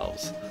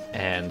themselves.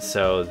 And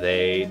so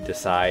they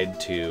decide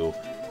to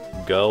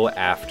go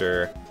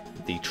after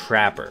the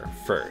Trapper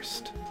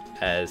first,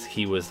 as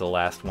he was the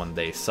last one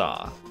they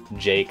saw.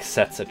 Jake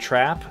sets a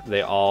trap.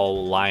 They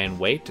all lie in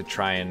wait to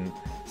try and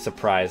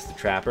surprise the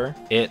Trapper.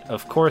 It,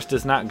 of course,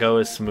 does not go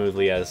as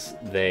smoothly as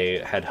they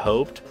had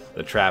hoped.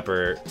 The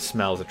Trapper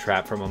smells a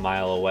trap from a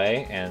mile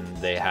away, and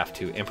they have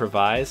to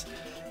improvise,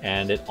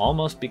 and it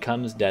almost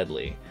becomes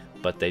deadly,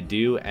 but they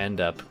do end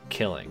up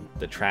killing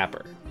the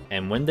Trapper.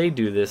 And when they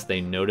do this,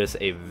 they notice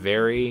a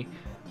very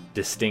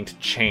distinct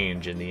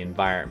change in the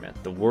environment.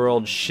 The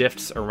world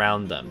shifts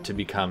around them to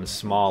become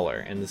smaller,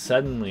 and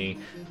suddenly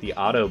the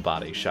auto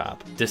body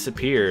shop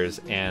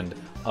disappears, and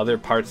other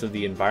parts of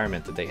the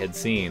environment that they had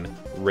seen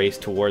race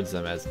towards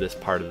them as this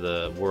part of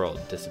the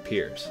world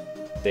disappears.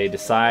 They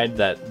decide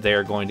that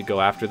they're going to go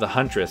after the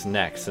Huntress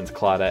next, since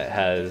Claudette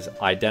has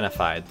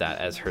identified that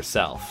as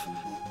herself.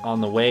 On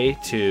the way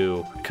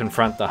to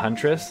confront the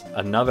Huntress,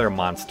 another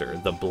monster,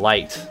 the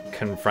Blight,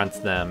 confronts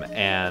them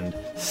and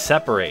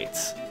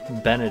separates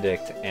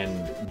Benedict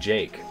and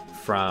Jake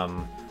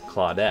from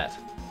Claudette.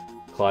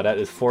 Claudette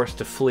is forced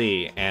to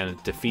flee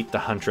and defeat the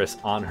Huntress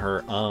on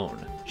her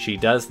own. She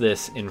does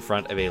this in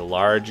front of a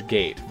large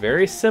gate,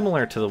 very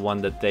similar to the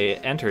one that they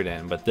entered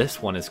in, but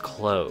this one is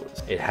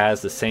closed. It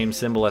has the same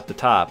symbol at the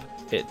top.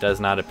 It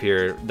does not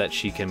appear that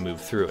she can move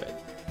through it.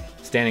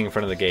 Standing in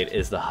front of the gate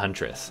is the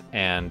Huntress,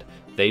 and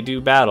they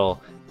do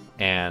battle,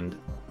 and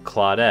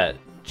Claudette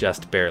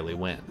just barely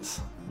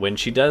wins. When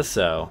she does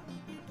so,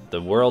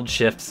 the world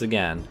shifts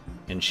again,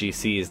 and she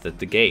sees that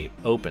the gate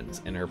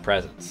opens in her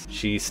presence.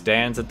 She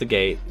stands at the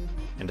gate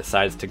and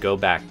decides to go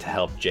back to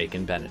help Jake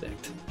and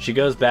Benedict. She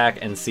goes back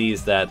and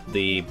sees that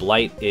the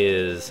Blight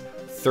is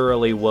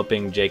thoroughly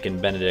whooping Jake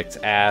and Benedict's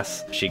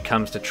ass. She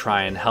comes to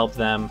try and help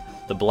them.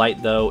 The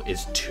Blight, though,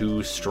 is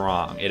too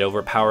strong. It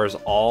overpowers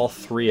all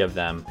three of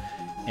them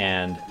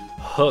and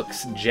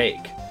hooks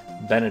Jake.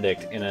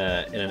 Benedict, in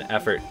an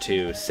effort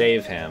to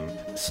save him,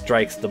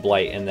 strikes the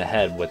Blight in the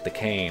head with the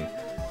cane.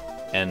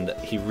 And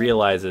he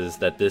realizes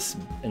that this,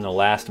 in the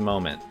last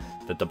moment,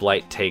 that the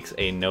Blight takes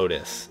a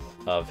notice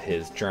of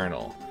his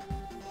journal.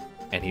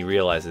 And he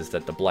realizes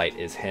that the Blight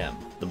is him.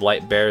 The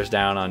Blight bears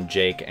down on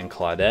Jake and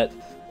Claudette,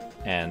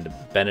 and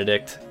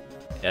Benedict,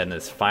 in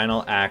his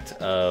final act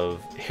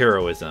of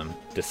heroism,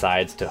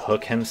 decides to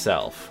hook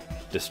himself,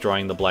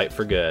 destroying the Blight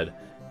for good,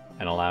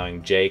 and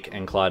allowing Jake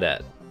and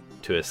Claudette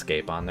to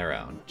escape on their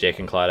own. Jake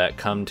and Claudette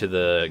come to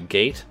the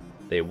gate,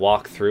 they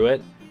walk through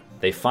it,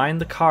 they find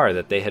the car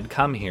that they had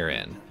come here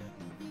in,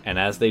 and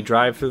as they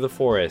drive through the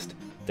forest,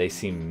 they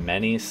see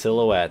many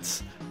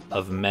silhouettes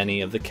of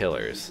many of the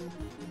killers.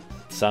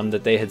 Some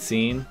that they had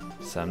seen,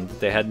 some that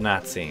they had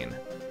not seen,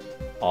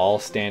 all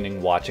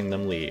standing watching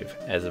them leave,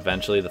 as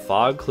eventually the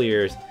fog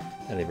clears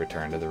and they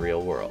return to the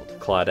real world.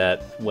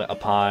 Claudette,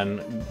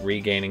 upon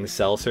regaining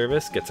cell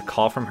service, gets a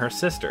call from her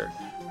sister.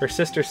 Her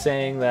sister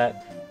saying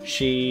that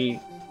she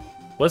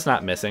was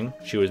not missing,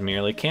 she was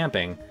merely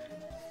camping,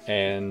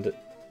 and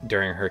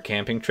during her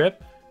camping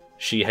trip,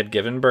 she had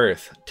given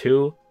birth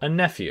to a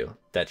nephew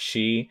that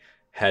she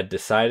had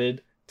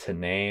decided to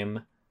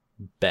name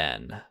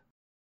Ben.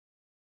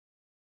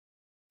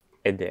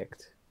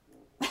 Benedict,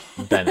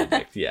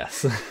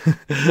 yes.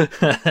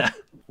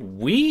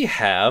 We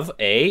have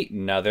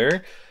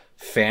another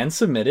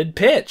fan-submitted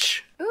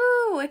pitch.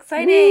 Ooh,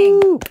 exciting.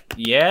 Woo!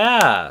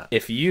 Yeah.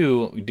 If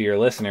you, dear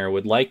listener,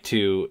 would like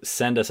to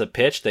send us a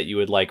pitch that you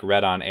would like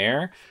read on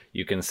air,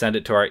 you can send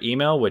it to our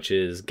email, which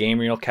is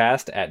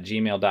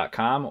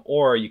gamereelcast@gmail.com,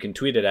 or you can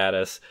tweet it at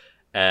us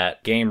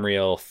at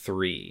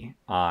GameReel3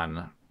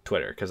 on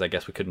Twitter, because I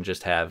guess we couldn't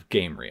just have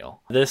Game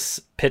Reel.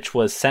 This pitch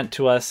was sent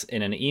to us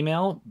in an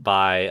email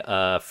by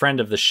a friend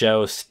of the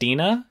show,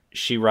 Stina.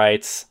 She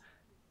writes,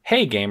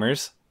 "Hey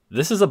gamers,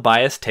 this is a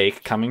biased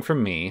take coming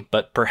from me,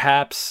 but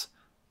perhaps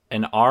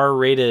an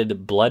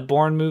R-rated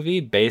Bloodborne movie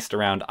based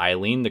around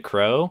Eileen the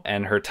Crow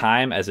and her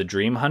time as a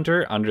dream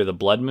hunter under the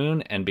blood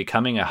moon and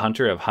becoming a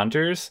hunter of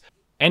hunters.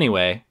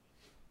 Anyway,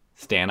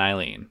 Stan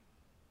Eileen."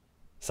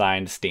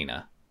 Signed,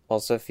 Stina.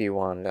 Also, if you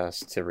want us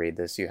to read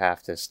this, you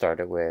have to start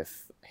it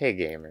with, "Hey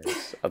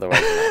gamers,"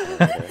 otherwise you're not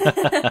gonna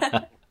read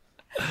it.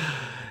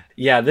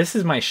 Yeah, this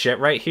is my shit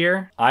right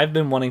here. I've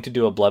been wanting to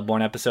do a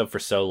Bloodborne episode for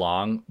so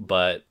long,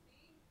 but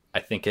I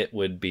think it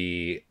would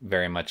be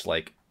very much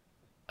like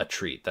a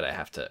treat that I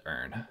have to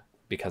earn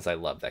because I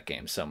love that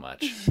game so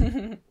much.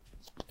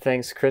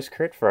 Thanks, Chris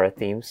Kurt, for our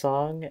theme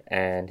song,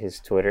 and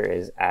his Twitter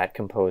is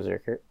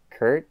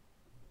 @ComposerKurt,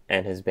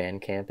 and his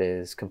Bandcamp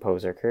is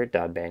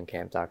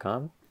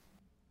composerkurt.bandcamp.com.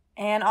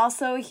 And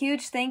also a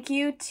huge thank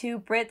you to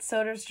Britt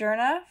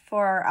Sodersjorna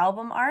for our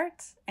album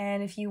art.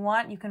 And if you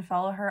want, you can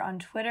follow her on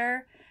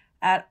Twitter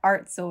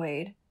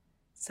 @ArtZoid.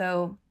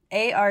 So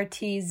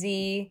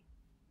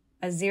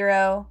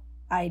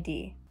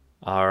ARTZ0ID.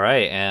 All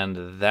right,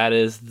 and that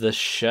is the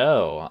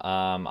show.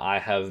 I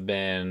have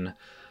been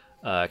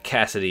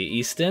Cassidy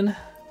Easton.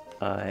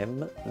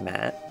 I'm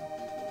Matt.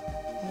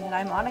 And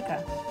I'm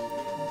Annika.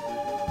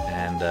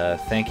 And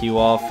thank you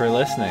all for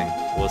listening.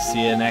 We'll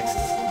see you next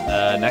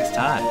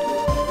time.